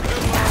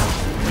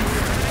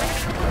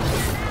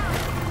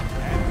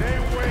 And they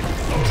went.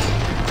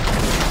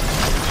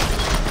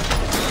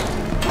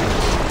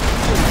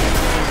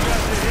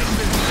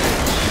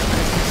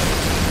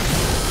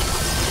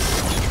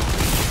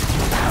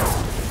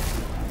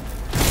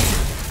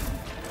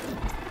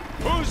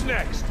 Who's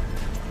next?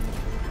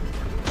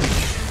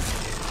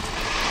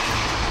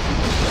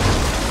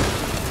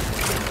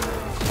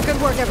 Good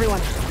work,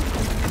 everyone.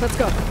 Let's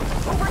go.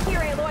 Over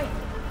here, Aloy!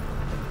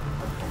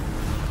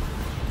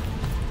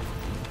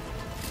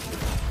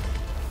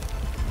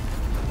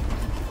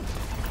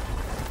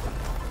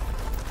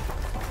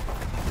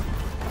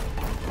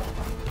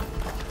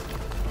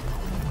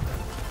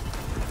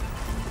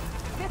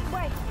 This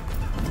way!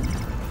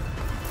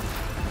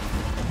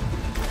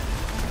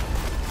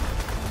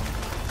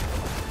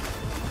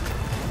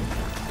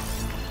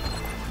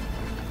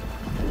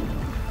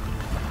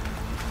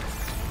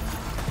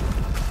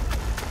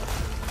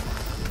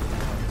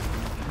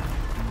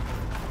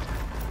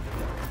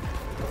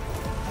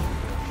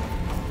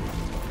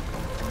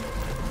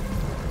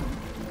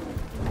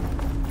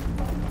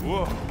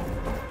 Whoa.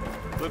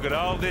 Look at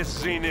all this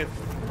Zenith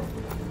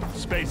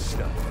space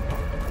stuff.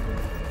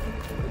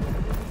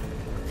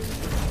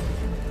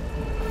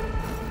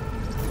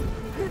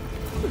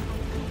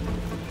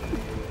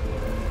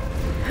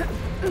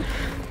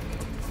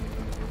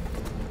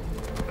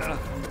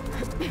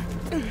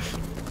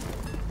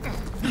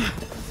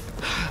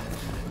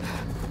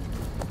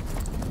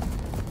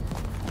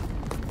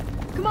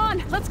 Come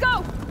on, let's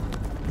go!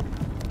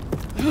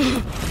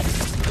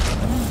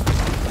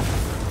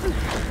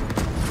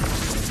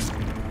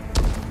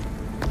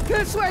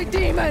 This way,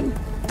 demon!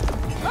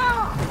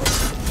 Ah!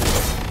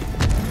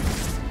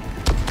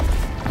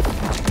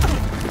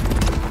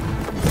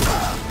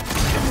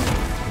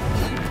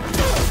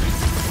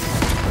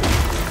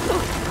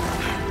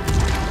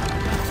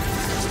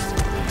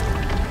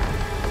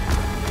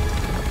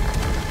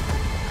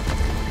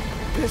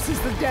 This is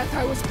the death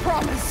I was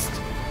promised.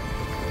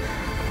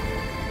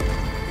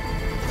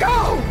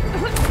 Go!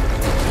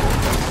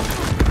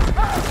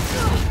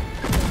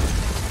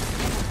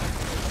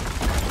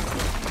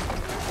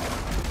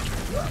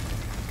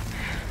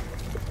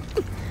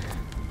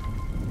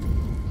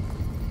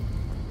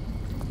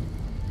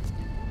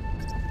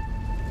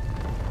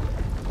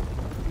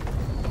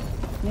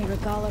 May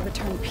Regala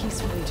return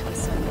peacefully to the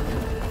sun.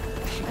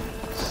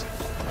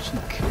 She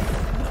cared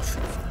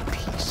nothing for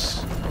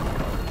peace.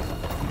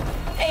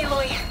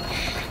 Aloy,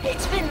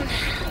 it's been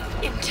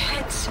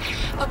intense.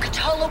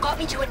 Catalo got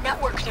me to a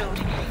network node.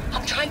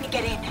 I'm trying to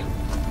get in.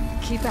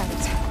 Keep at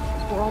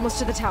it. We're almost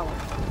to the tower.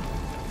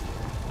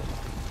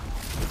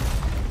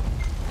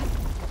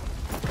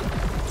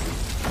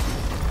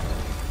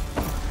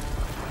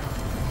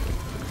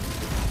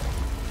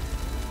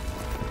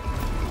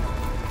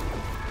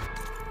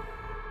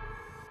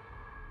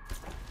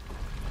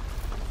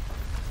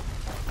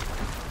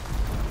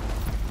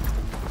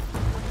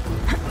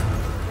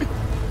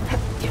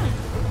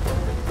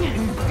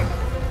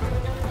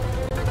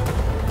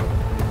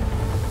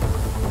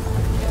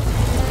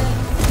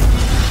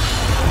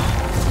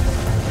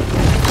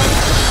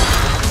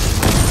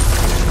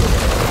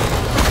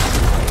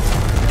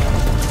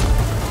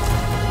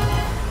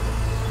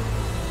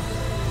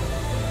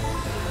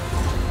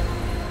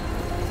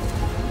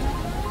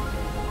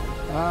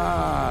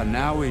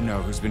 Now we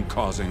know who's been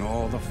causing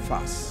all the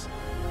fuss.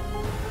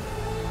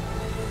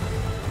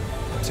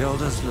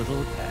 Tilda's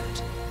little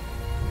pet.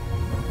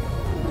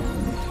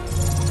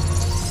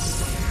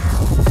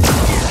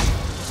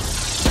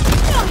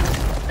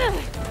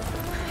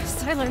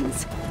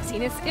 Silence.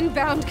 Zenith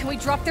inbound. Can we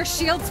drop their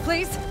shields,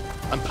 please?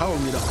 I'm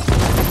powering it up.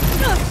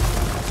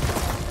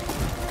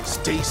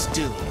 Stay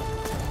still.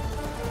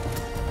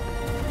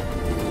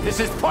 This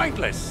is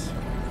pointless!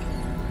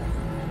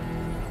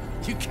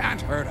 You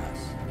can't hurt us.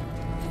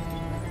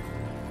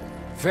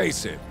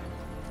 Face it,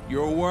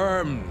 you're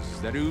worms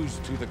that ooze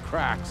through the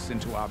cracks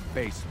into our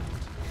basement.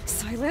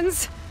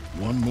 Silence?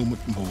 One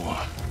moment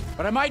more.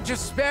 But I might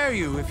just spare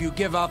you if you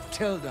give up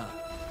Tilda.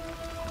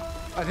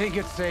 I think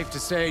it's safe to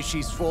say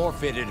she's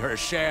forfeited her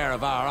share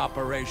of our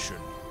operation.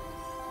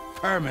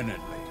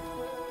 Permanently.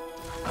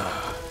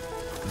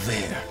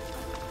 There.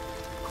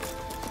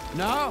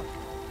 No?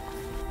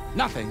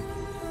 Nothing?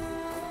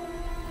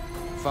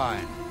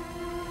 Fine.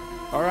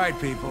 All right,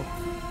 people.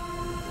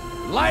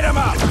 Light 'em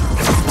up!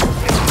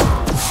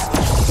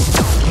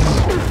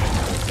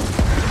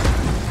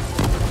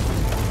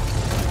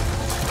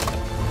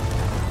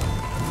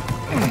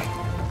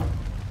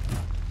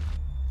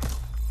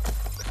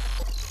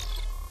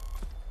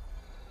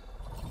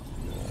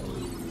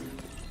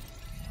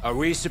 Are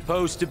we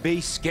supposed to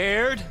be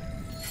scared?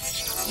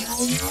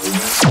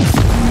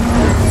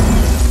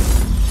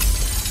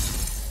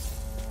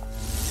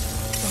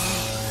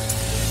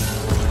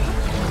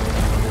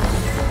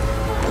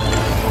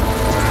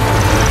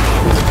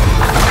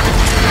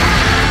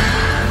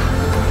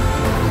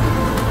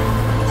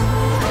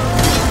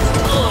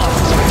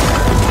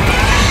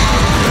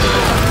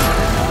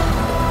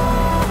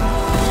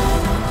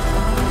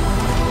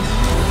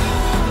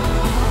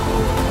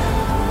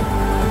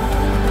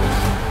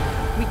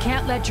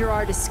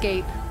 Gerard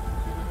escape.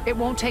 It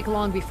won't take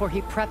long before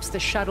he preps the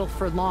shuttle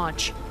for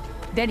launch.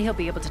 Then he'll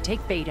be able to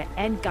take Beta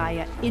and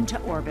Gaia into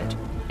orbit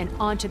and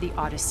onto the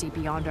Odyssey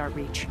beyond our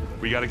reach.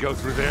 We gotta go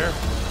through there?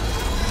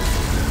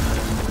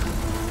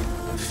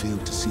 I fail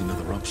to see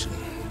another option.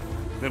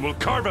 Then we'll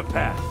carve a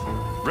path.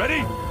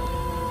 Ready?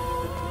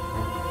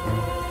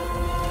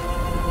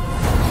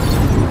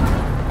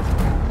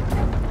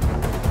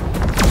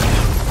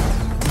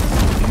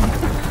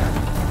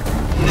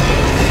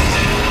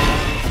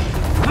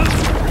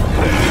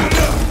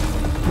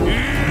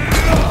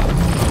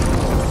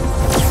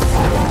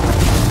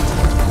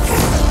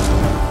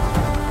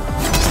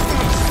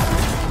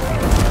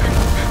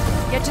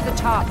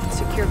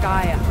 Secure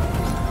Gaia.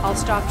 I'll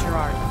stop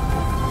Gerard.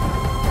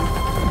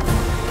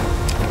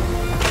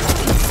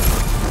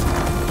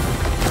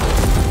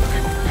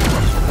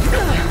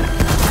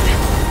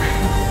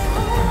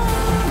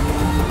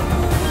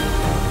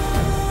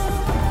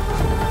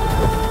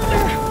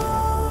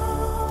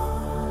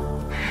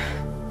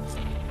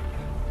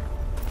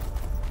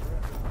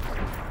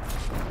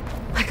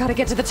 I gotta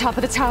get to the top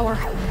of the tower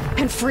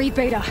and free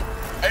Beta.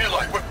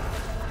 Aloy, run!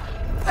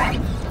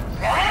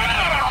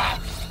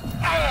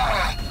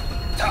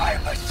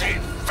 Time has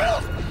seen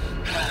filth!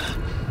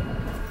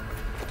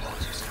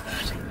 Apologies for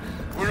that.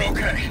 We're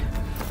okay.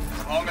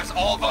 As long as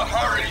Alva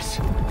hurries.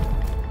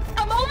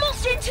 I'm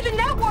almost into the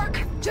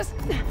network! Just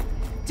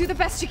do the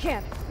best you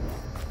can.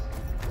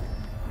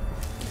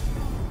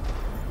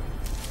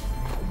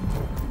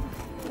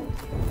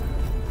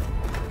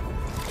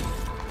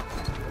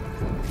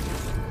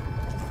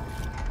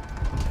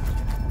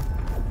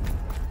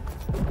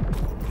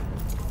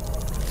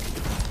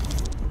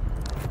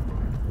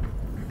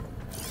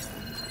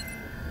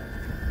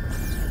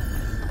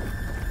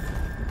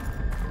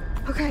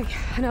 Okay,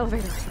 an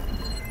elevator.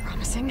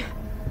 Promising.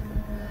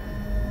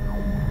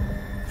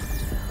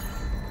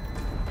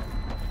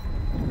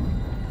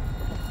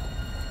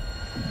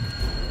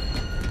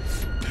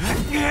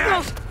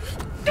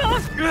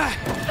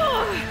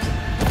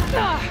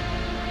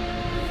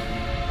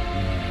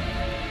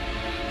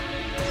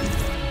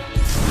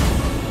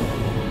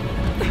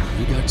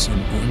 You got some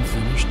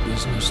unfinished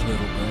business, little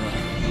girl.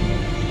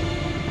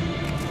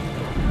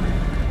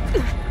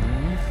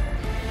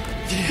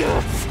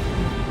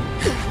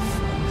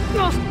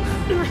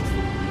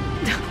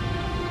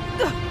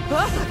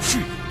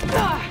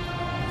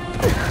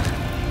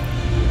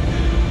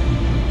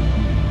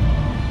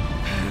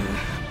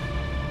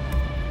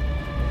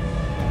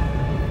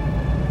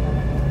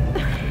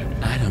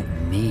 I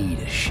don't need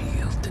a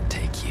shield to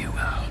take you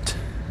out.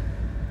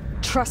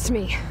 Trust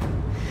me,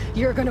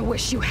 you're gonna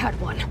wish you had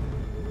one.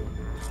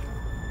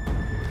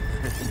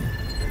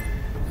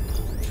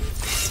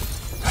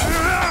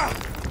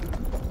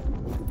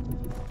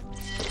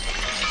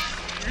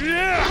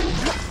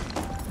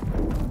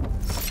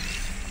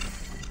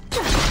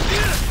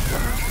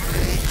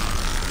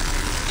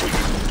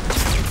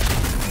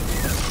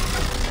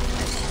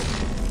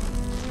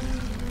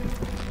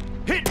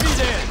 Hit me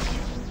then!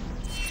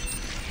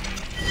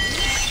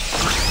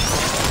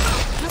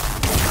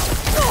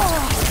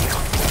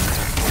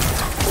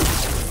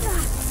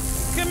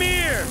 Come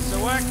here,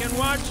 so I can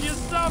watch you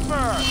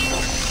suffer!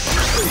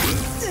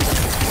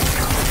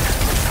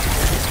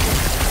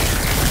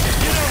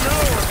 You don't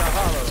know what the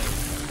hollow is.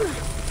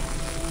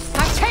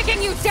 I'm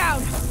taking you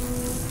down!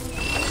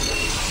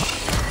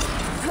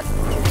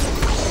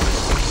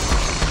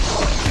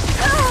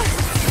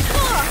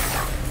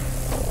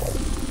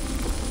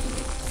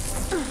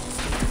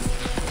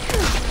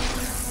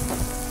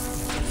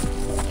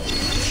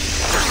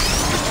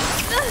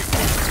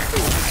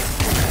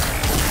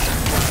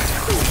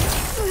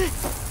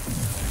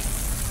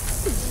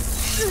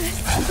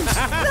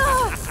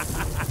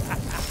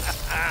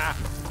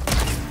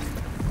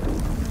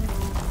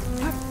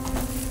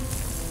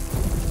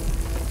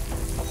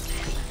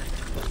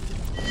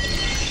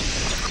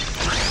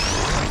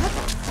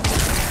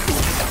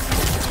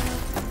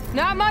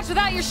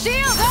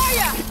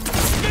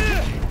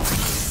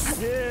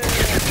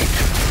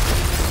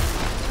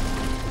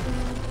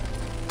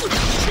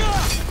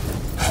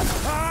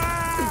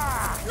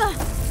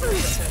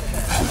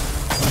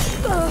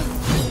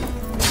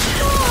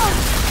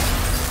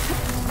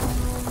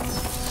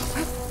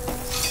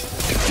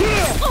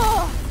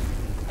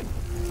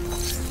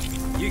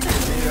 You can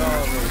be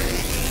all the way.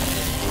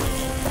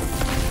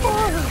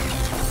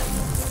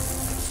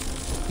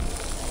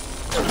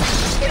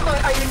 Aloy,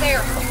 are you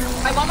there?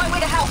 I'm on my way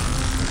to help.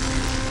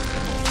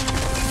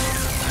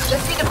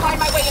 Just need to find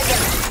my way in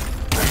there.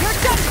 You're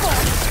done for!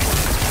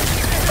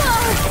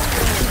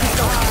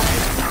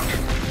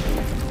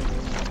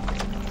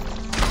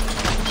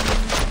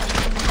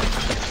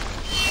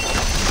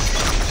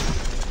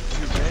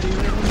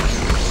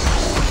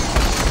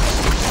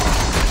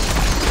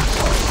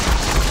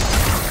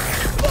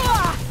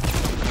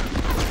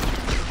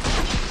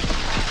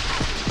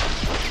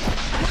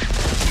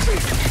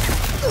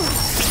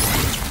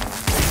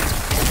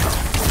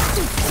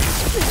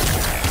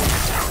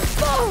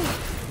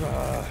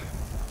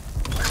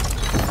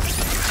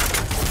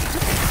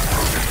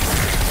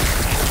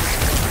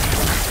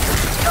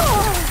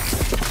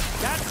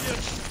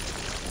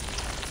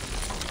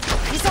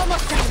 He's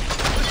almost done.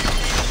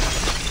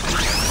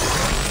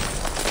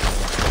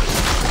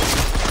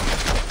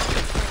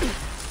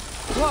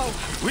 Whoa!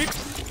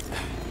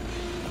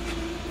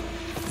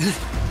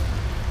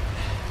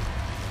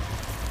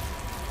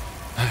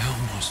 I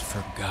almost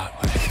forgot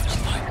what it was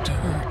like to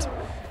hurt.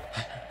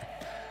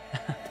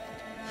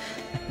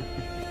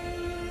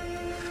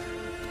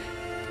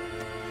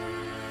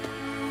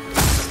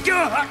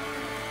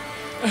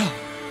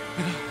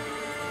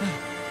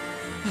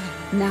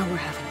 Now we're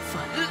having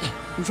fun,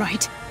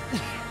 right?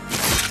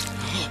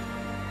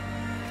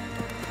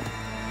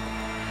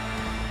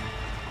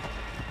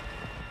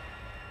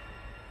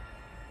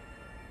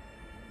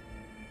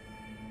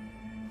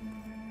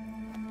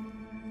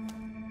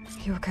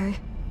 You okay?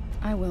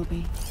 I will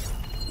be.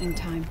 In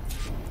time.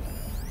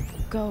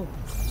 Go.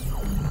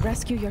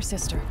 Rescue your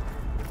sister.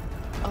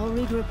 I'll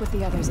regroup with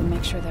the others and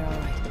make sure they're all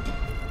right.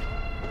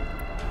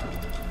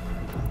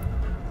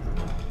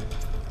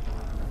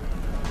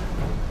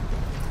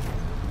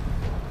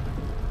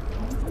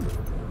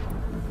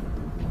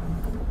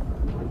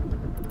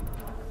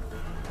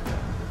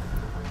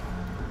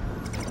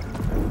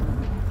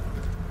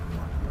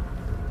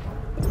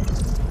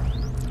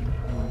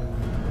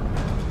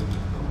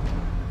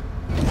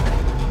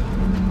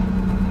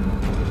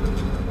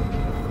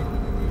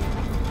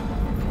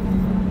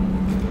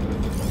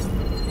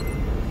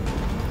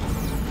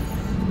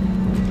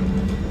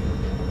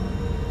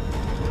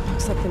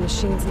 The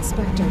machine's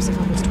inspectors have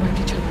almost wiped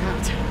each other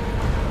out.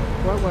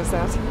 What was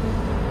that?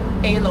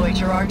 Aloy,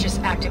 Gerard just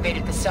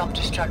activated the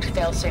self-destruct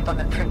failsafe on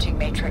the printing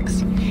matrix.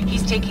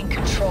 He's taking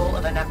control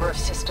of a number of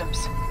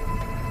systems.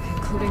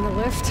 Including the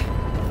lift?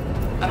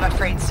 I'm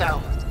afraid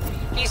so.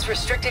 He's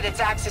restricted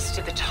its access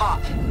to the top.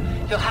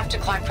 You'll have to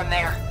climb from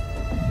there.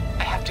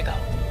 I have to go.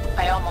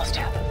 I almost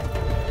have.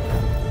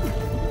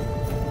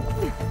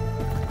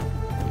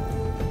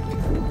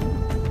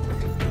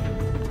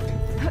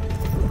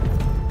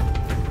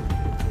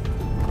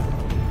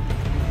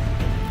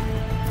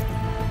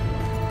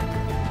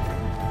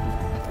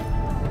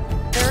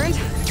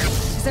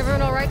 Is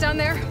everyone all right down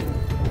there?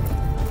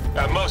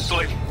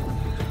 Mostly.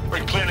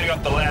 We're cleaning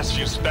up the last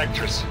few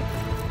specters.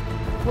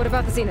 What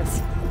about the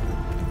Zeniths?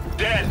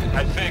 Dead,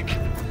 I think.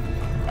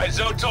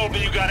 Zoe told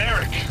me you got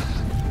Eric.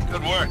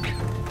 Good work.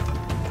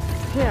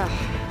 Yeah.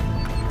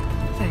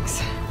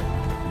 Thanks.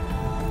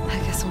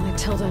 I guess only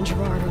Tilda and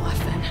Gerard are left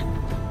then.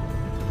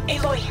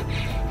 Aloy,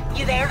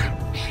 you there?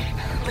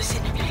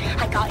 Listen,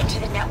 I got into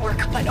the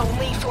network, but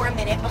only for a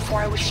minute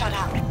before I was shut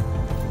out.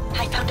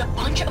 I found a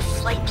bunch of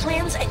flight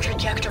plans and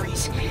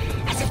trajectories,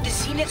 as if the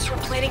Zeniths were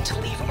planning to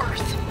leave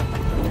Earth.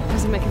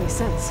 Doesn't make any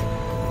sense.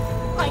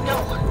 I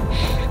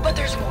know, but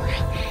there's more.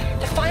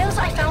 The files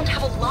I found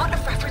have a lot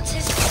of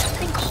references to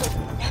something called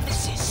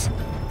Nemesis.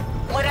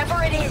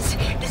 Whatever it is,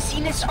 the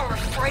Zeniths are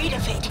afraid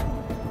of it.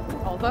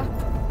 Alva?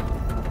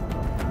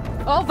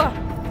 Alva!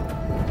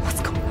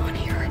 What's going on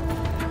here?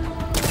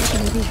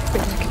 Maybe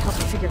Beta can help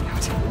me figure it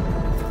out.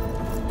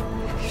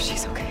 If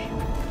she's okay.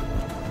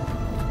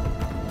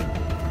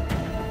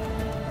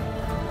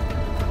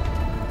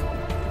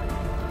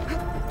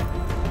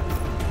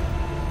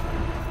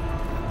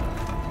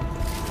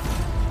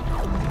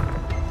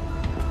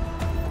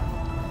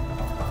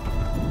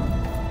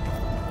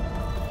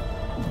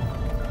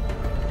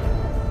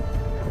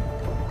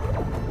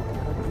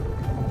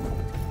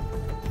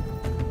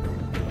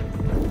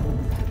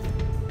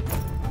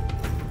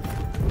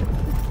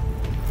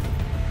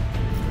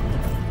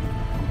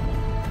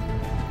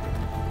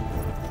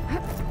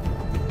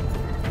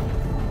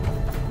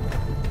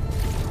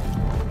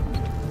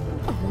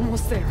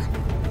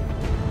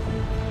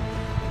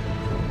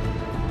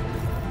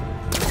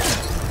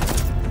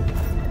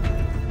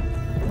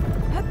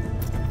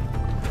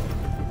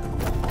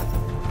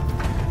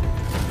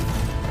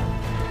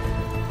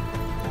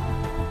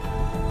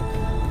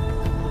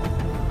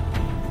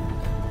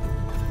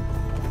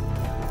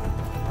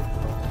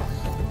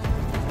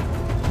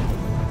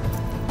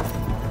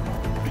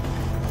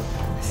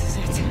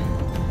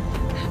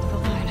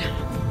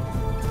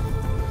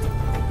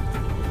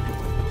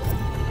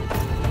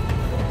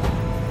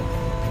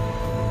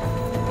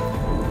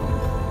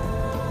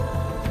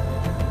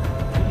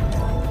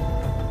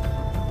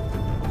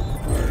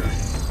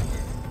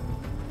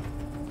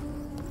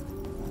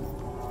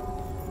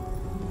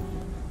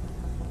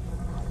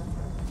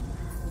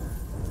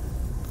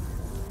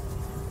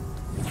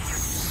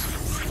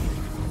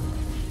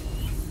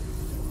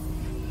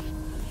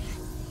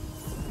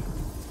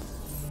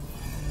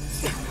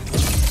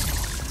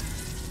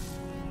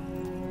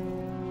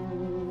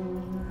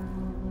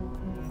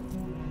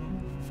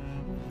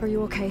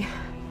 you okay?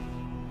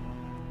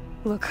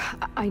 Look,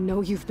 I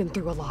know you've been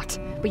through a lot,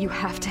 but you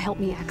have to help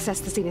me access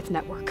the Zenith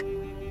network.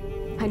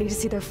 I need to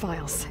see their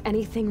files.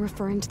 Anything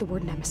referring to the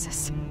word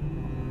Nemesis.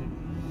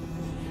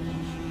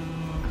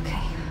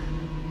 Okay.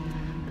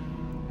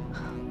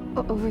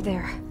 Over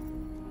there.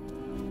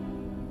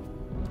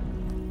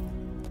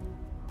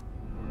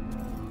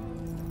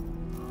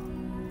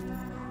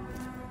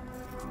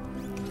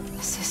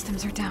 The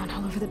systems are down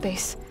all over the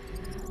base.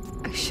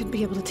 I should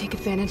be able to take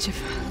advantage of...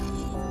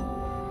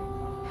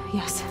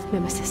 Yes,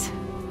 Nemesis.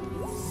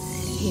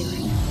 Here.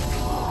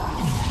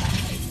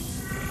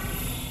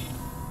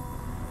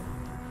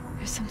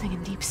 There's something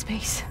in deep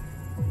space.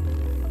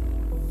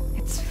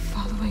 It's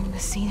following the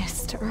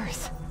Zeniths to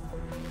Earth.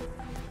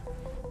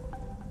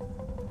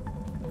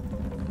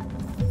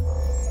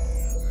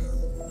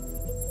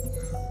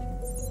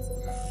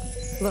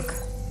 Look.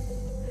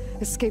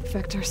 Escape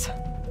vectors.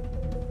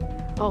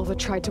 Alva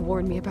tried to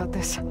warn me about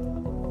this.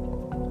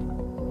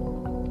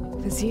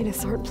 The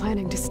Zeniths aren't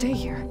planning to stay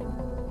here.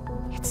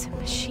 It's a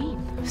machine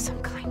of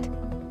some kind.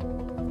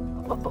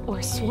 Or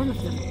a swarm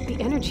of them.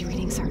 The energy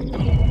readings are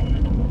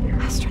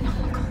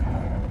astronomical.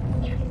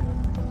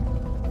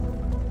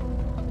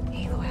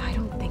 Aloy, I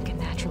don't think a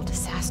natural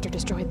disaster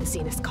destroyed the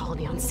Zenith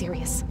colony on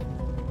Sirius.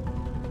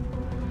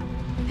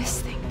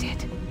 This thing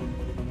did.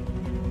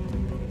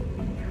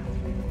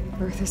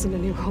 Earth isn't a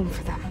new home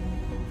for them.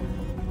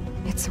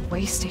 It's a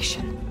way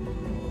station.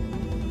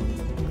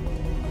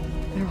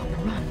 They're on the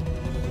run.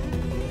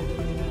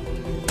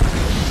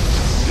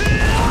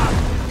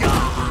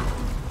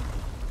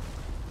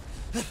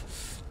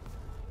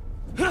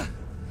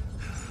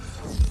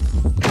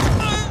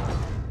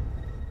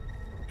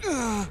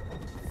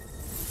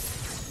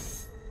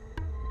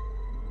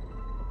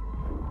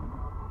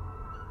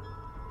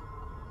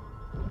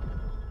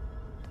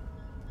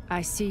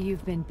 I see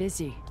you've been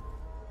busy.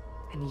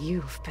 And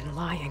you've been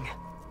lying.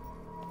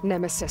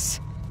 Nemesis,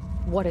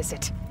 what is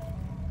it?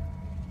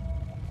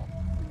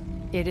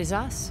 It is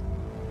us.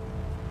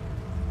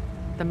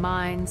 The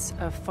minds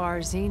of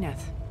Far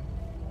Zenith.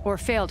 Or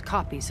failed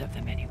copies of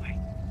them, anyway.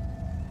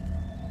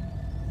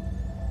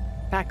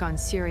 Back on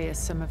Sirius,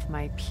 some of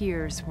my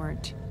peers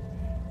weren't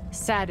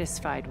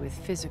satisfied with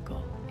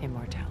physical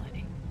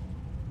immortality.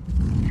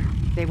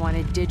 They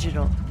wanted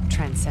digital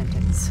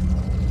transcendence.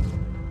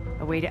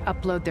 A way to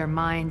upload their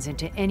minds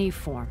into any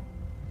form,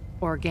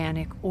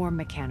 organic or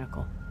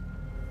mechanical.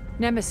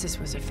 Nemesis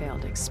was a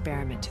failed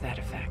experiment to that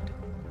effect.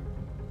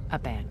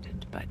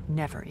 Abandoned, but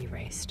never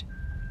erased.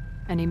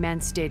 An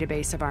immense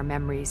database of our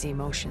memories,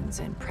 emotions,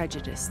 and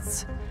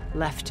prejudices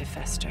left to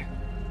fester.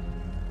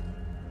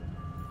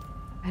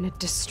 And it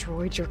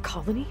destroyed your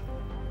colony?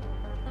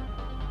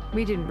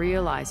 We didn't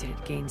realize it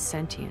had gained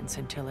sentience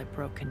until it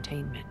broke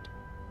containment.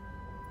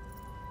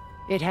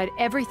 It had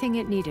everything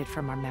it needed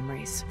from our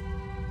memories.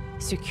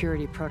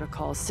 Security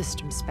protocols,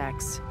 system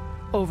specs,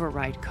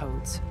 override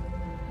codes.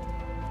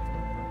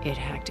 It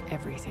hacked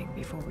everything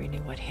before we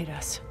knew what hit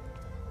us.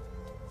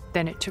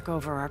 Then it took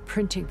over our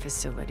printing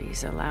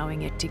facilities,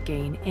 allowing it to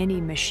gain any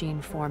machine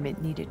form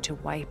it needed to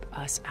wipe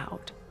us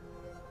out.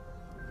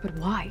 But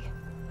why?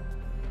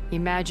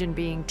 Imagine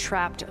being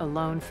trapped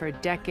alone for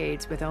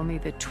decades with only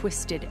the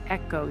twisted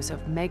echoes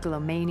of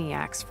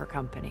megalomaniacs for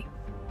company.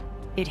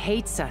 It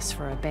hates us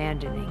for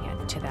abandoning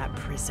it to that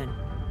prison.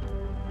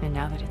 And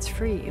now that it's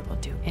free, it will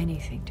do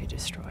anything to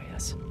destroy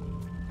us,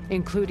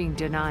 including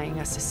denying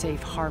us a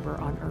safe harbor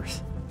on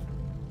Earth.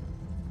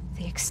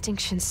 The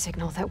extinction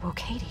signal that woke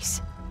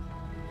Hades.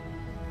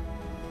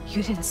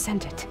 You didn't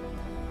send it.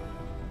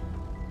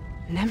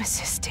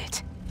 Nemesis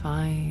did.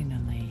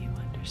 Finally, you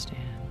understand.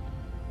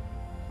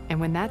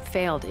 And when that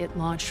failed, it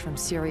launched from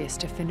Sirius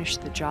to finish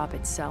the job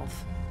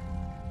itself.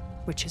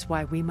 Which is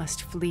why we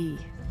must flee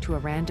to a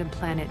random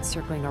planet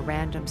circling a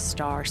random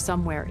star,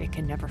 somewhere it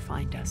can never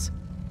find us.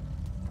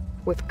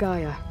 With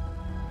Gaia,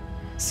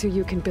 so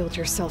you can build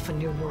yourself a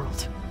new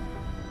world.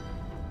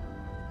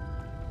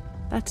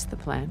 That's the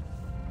plan.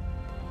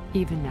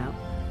 Even now.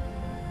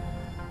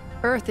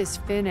 Earth is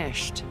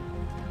finished,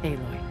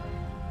 Aloy.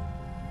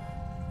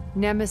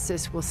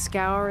 Nemesis will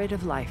scour it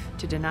of life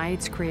to deny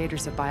its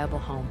creators a viable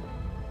home.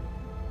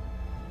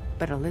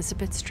 But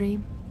Elizabeth's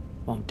dream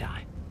won't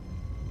die.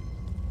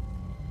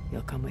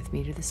 You'll come with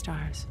me to the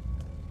stars.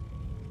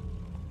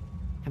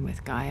 And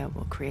with Gaia,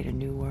 we'll create a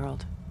new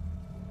world.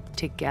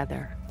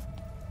 Together,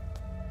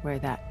 where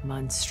that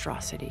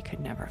monstrosity could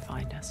never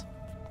find us.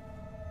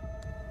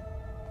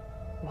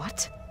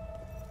 What?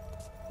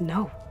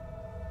 No.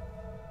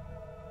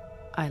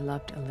 I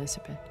loved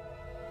Elizabeth.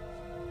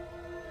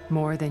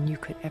 More than you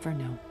could ever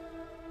know.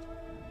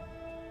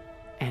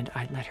 And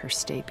I let her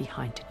stay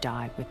behind to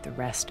die with the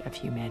rest of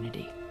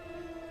humanity.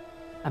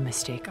 A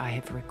mistake I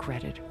have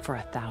regretted for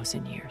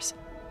 1,000 years.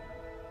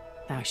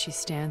 Now she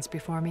stands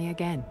before me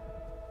again.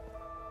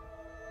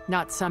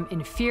 Not some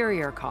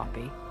inferior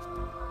copy,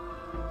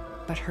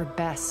 but her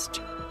best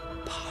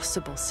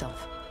possible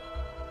self.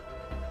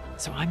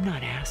 So I'm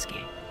not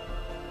asking.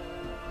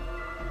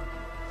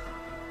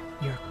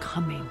 You're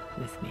coming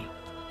with me.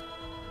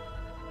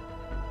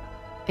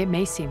 It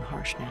may seem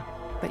harsh now,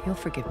 but you'll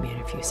forgive me in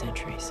a few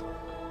centuries.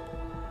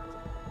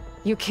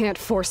 You can't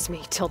force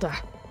me, Tilda.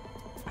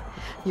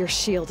 Your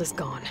shield is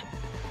gone.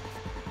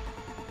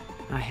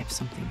 I have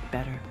something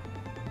better.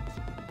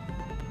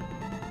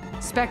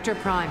 Spectre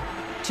Prime,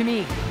 to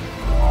me.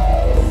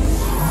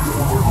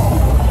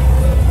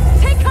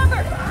 Take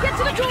cover! Get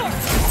to the door!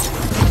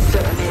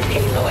 Submit,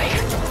 Aloy.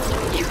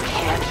 You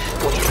can't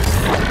win.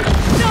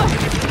 No!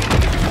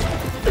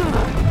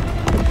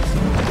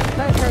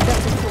 I've heard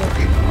that before.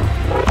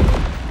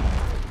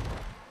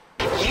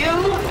 You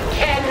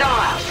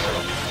cannot!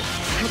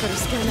 I better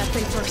scan that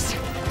thing first.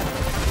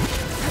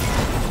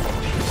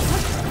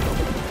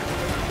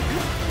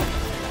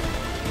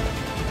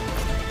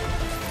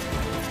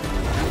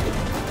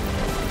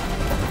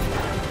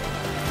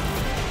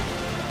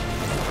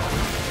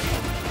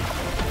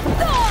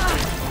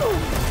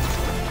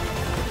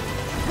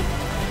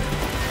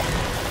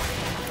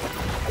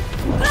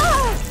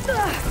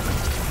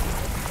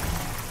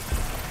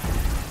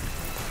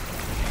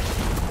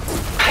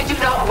 I do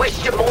not wish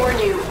to mourn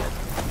you.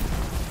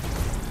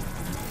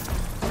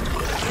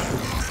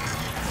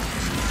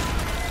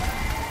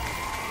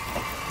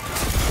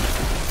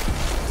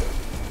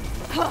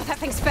 Oh, that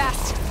thing's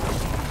fast.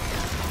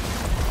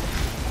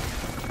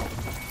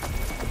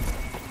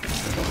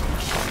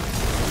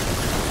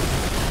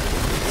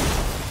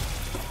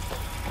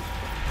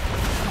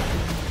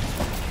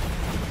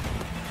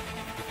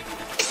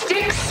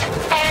 Sticks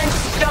and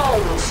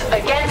stones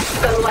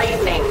against the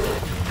lightning.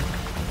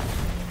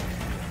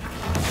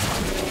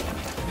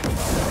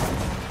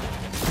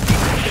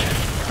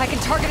 I can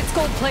target its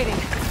gold plating.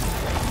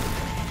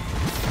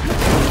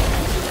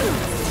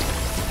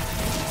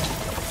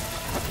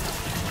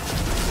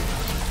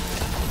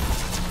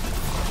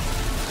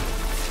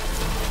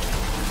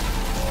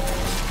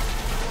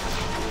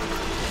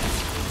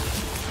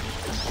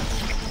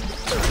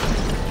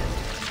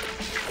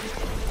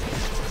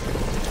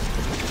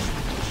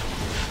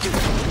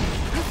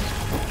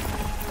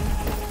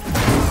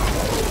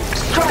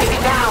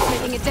 Strike now!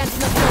 Making a dent in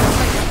the gold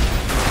plating.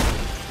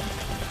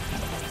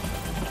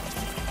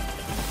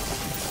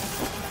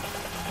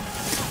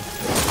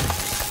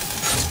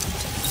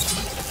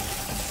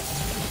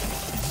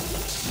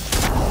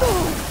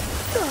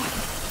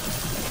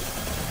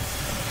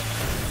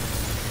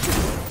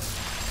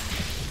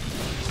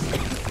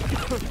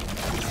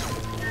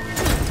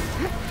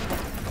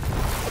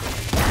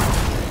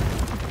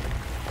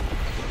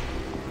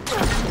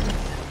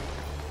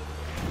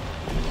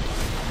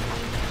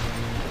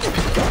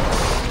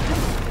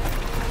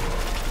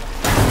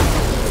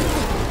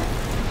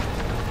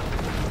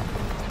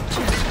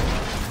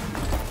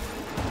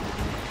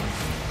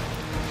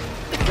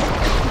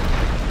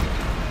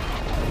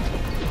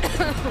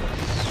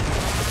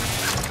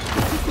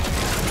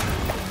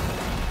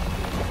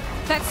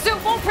 That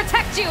suit won't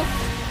protect you!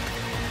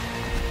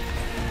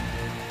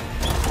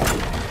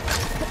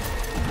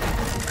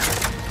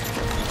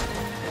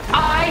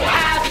 I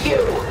have you!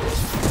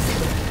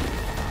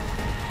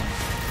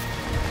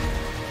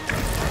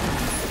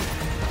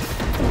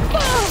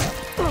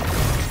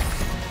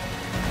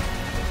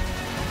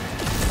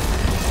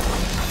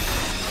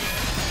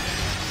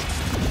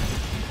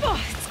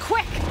 Oh, it's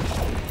quick!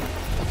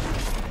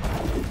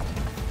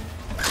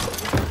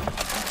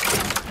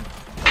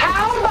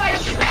 How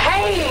much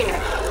pain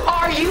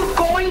are you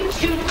going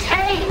to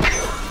take?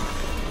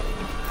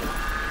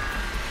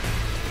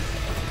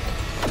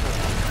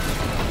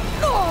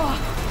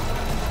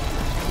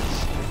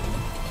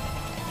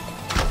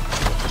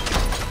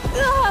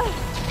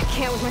 I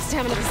can't with my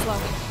stamina this low.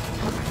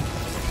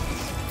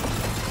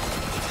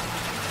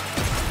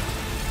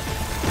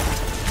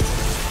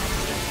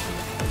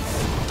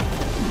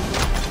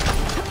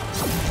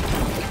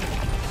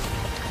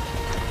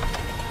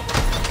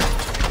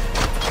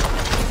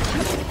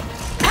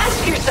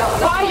 Ask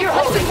yourself why you're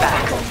holding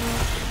back.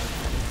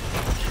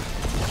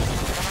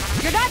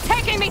 You're not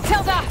taking me,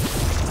 Tilda!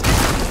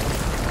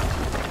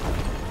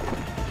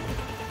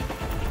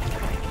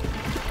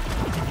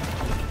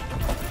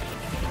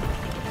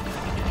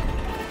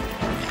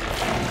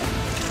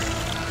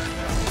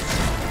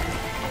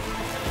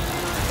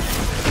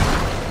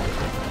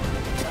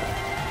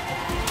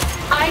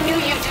 I knew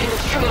you didn't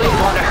truly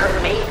want to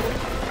hurt me.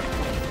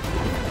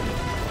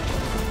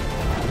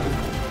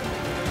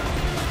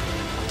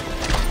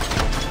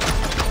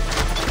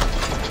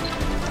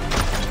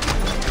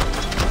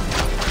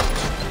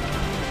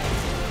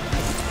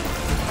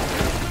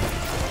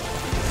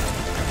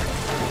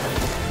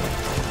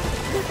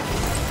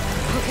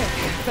 Okay,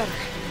 better.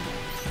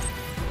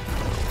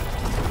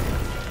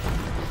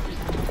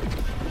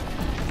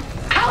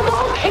 How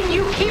long can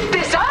you keep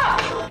this up?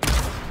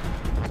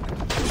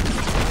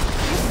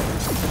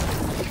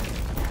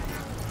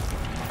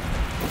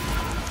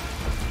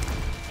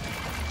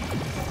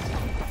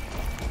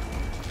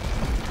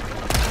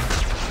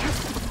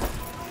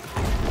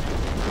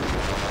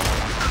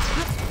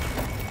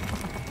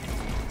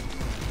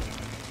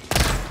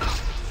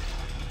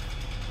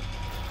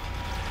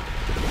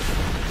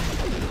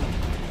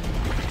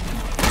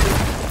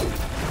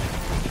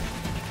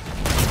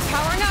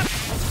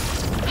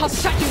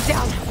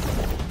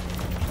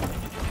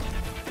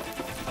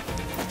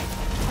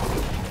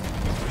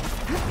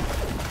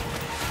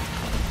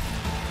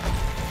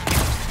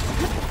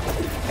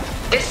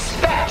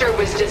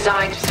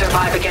 designed to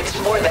survive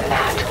against more than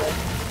that.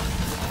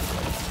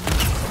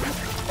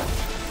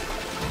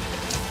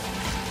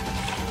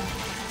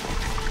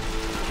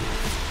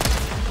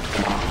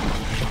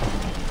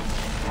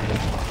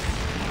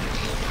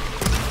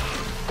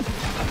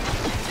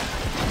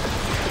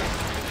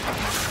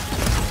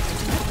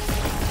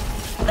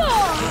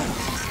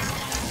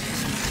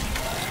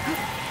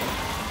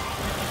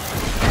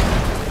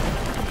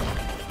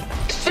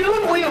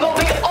 Soon we will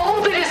be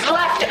all that is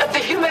left of the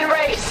human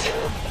race.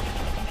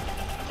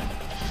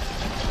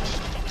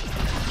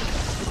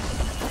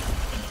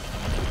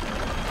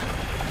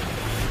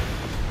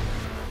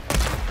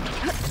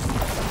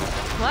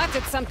 Well, that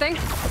did something.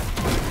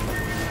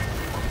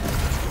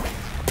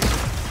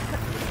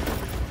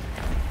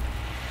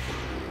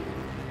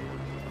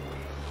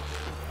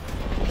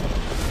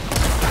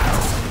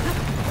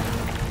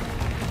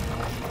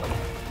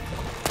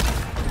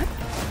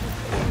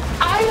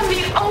 I am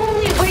the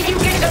only way you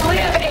get to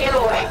live,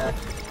 Aloy.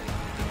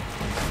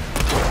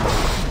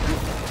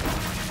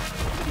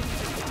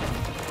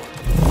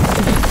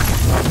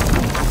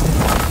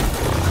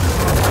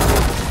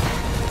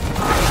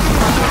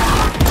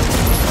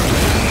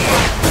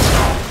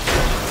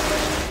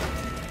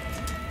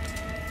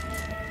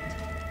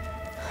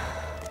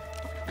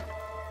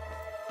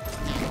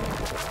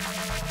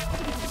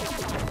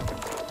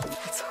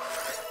 It's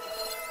over.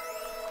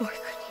 Why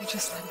couldn't you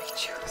just let me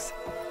choose?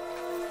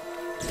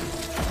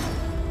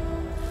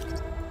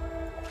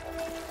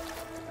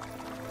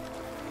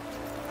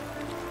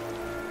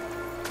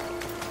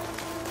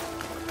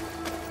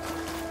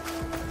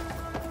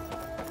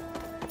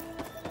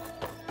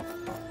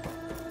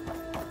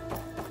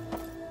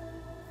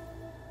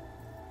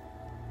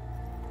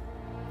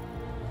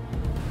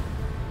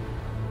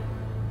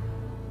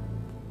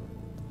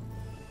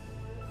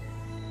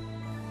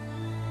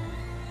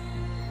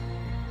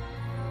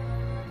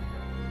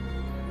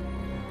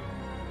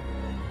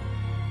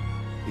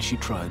 She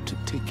tried to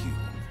take you.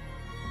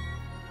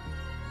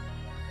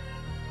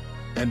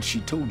 And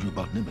she told you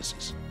about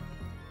Nemesis.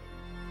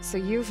 So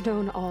you've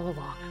known all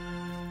along.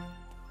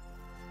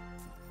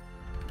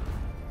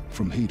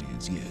 From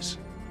Hades, yes.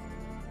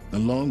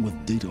 Along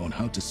with data on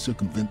how to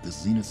circumvent the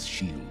Zenith's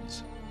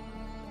shields.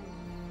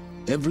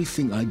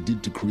 Everything I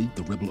did to create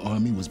the Rebel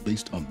Army was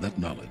based on that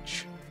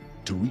knowledge.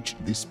 To reach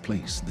this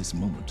place, this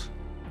moment.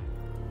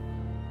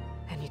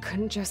 And you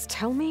couldn't just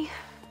tell me?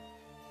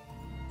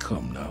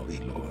 Come now,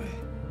 Aloy.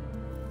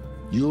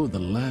 You're the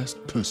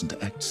last person to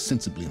act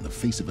sensibly in the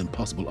face of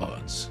impossible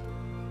odds.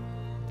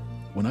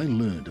 When I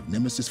learned of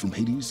Nemesis from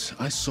Hades,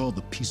 I saw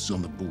the pieces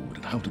on the board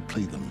and how to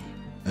play them.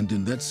 And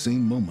in that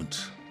same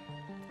moment,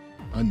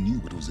 I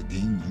knew it was a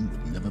game you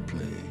would never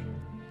play.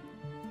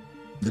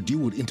 That you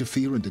would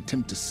interfere and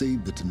attempt to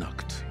save the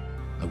Tenakth.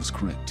 I was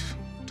correct,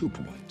 to a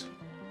point.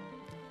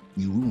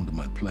 You ruined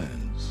my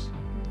plans,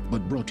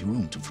 but brought your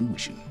own to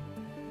fruition.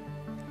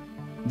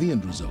 The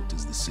end result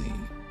is the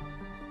same.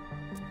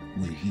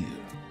 We're here.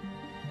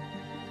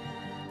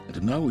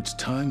 And now it's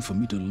time for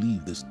me to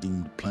leave this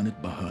doomed planet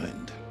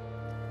behind.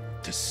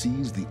 To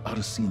seize the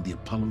Odyssey and the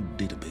Apollo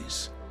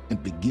database,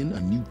 and begin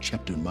a new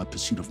chapter in my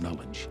pursuit of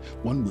knowledge,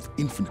 one with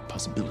infinite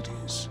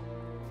possibilities.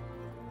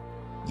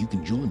 You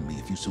can join me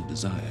if you so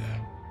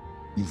desire.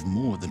 You've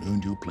more than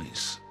earned your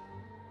place.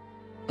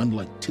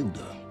 Unlike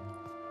Tilda,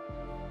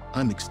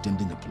 I'm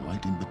extending a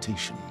polite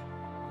invitation.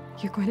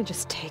 You're going to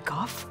just take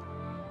off?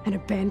 And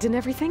abandon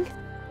everything?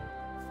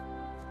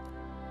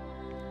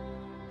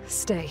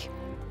 Stay.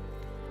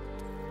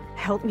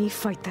 Help me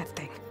fight that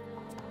thing.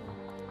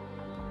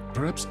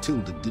 Perhaps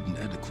Tilda didn't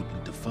adequately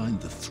define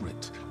the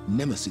threat.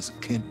 Nemesis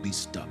can't be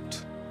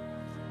stopped.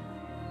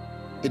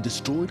 It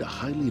destroyed a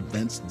highly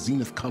advanced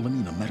Zenith colony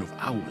in a matter of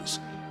hours.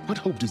 What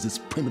hope does this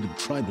primitive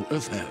tribal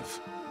Earth have?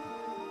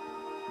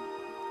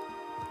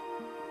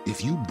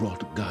 If you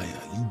brought Gaia,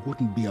 you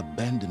wouldn't be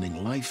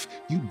abandoning life,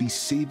 you'd be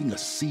saving a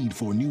seed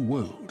for a new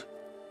world.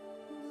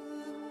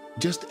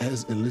 Just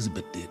as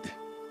Elizabeth did.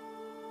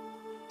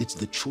 It's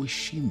the choice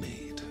she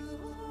made.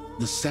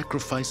 The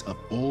sacrifice of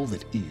all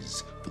that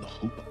is for the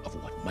hope of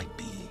what might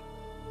be.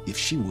 If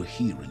she were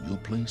here in your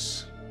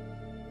place,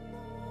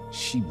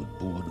 she would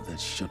board that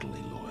shuttle,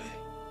 Aloy.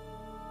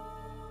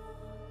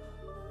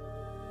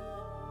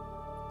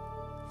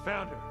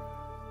 Found her.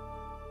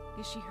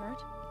 Is she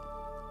hurt?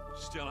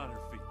 Still on her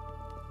feet.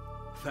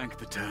 Thank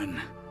the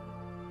 10.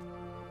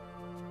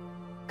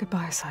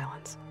 Goodbye,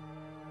 Silence.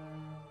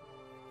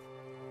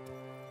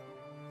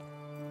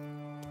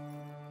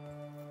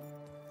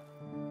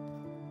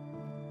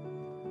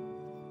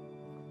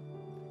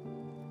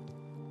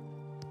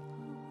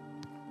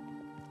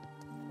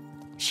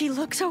 She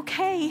looks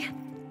okay.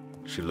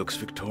 She looks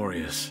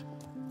victorious.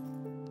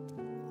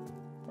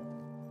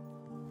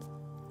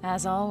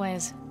 As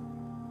always.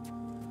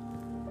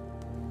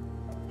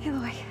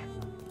 Aloy.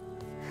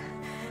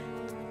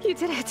 You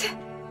did it.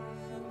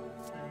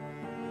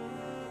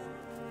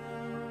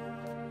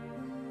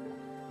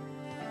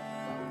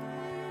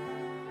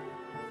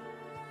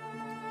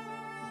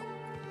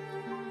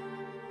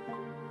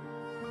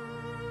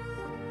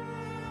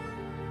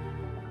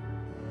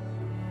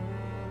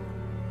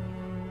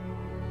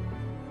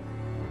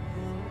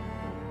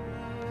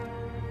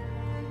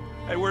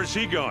 Hey, where's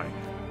he going?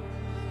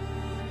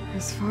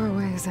 As far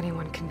away as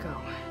anyone can go.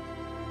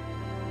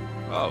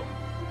 Oh.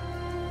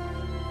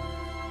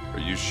 Are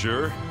you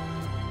sure?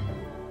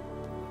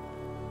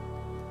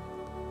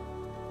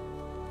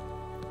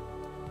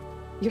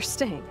 You're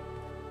staying.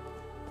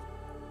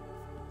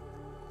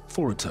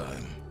 For a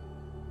time.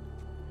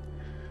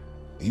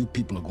 You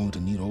people are going to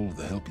need all of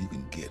the help you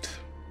can get.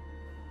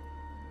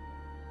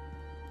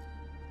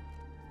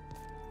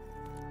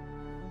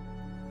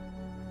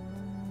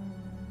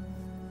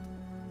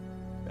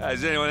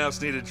 Does anyone else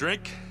need a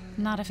drink?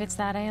 Not if it's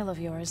that ale of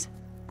yours.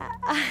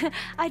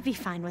 I'd be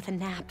fine with a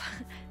nap.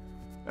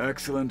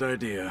 Excellent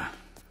idea.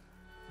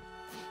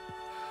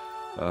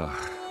 I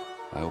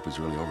hope it's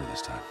really over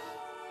this time.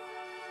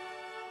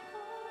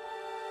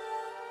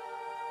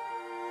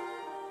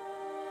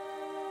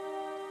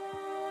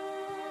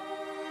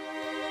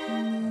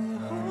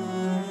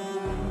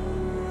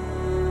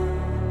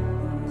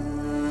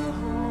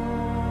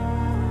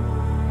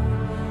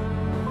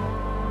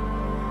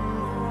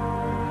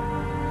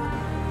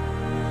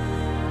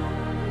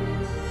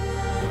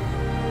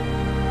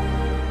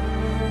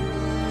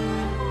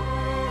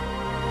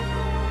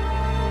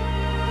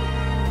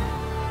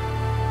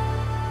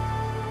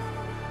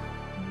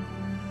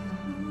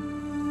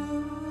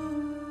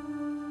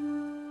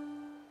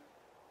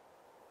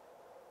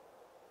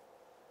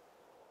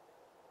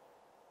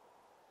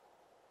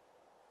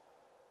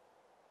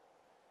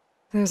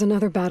 There's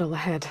another battle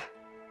ahead,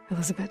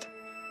 Elizabeth.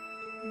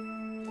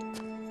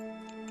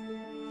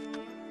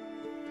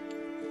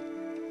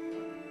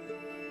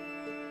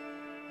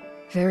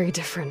 Very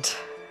different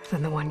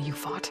than the one you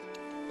fought.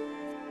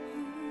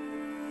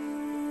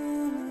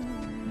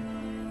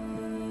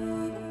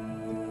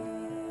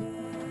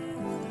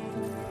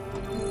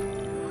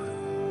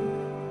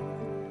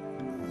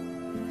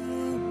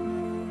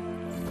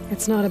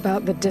 It's not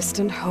about the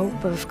distant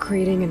hope of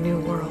creating a new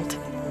world.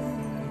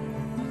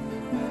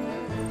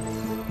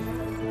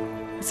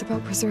 It's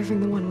about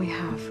preserving the one we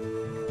have.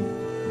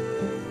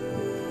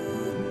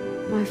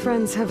 My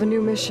friends have a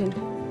new mission.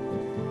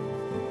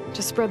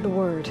 To spread the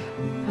word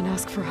and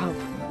ask for help.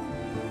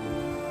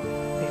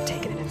 They've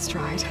taken it in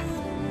stride.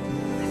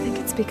 I think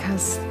it's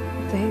because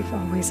they've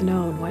always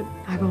known what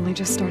I've only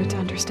just started to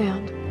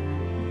understand.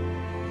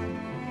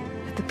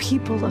 That the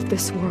people of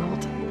this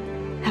world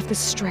have the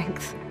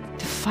strength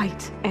to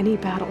fight any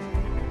battle.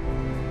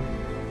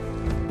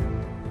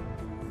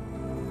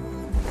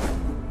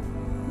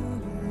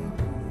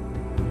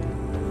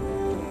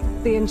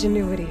 The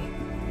ingenuity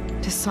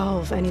to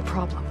solve any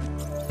problem.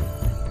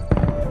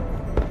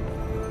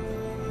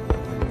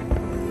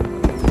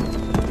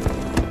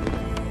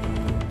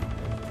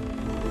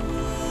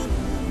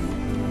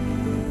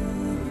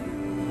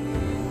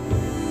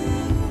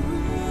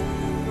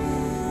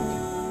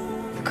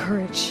 The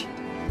courage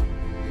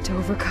to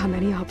overcome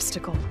any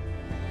obstacle.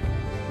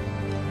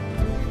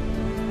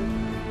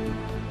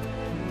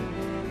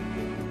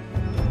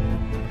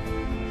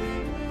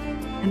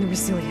 And the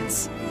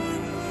resilience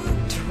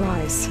to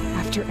rise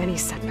after any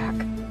setback.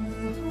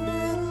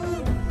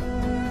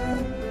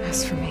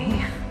 As for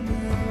me,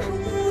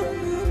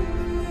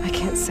 I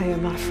can't say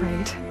I'm not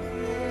afraid.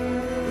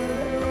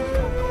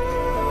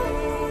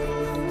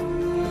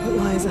 What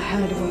lies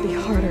ahead will be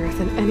harder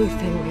than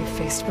anything we've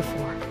faced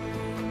before.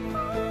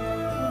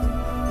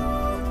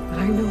 But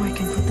I know I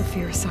can put the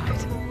fear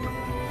aside.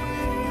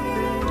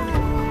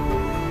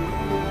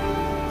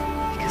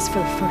 Because for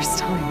the first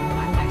time in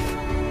my life,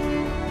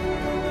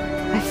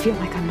 I feel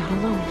like I'm not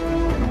alone.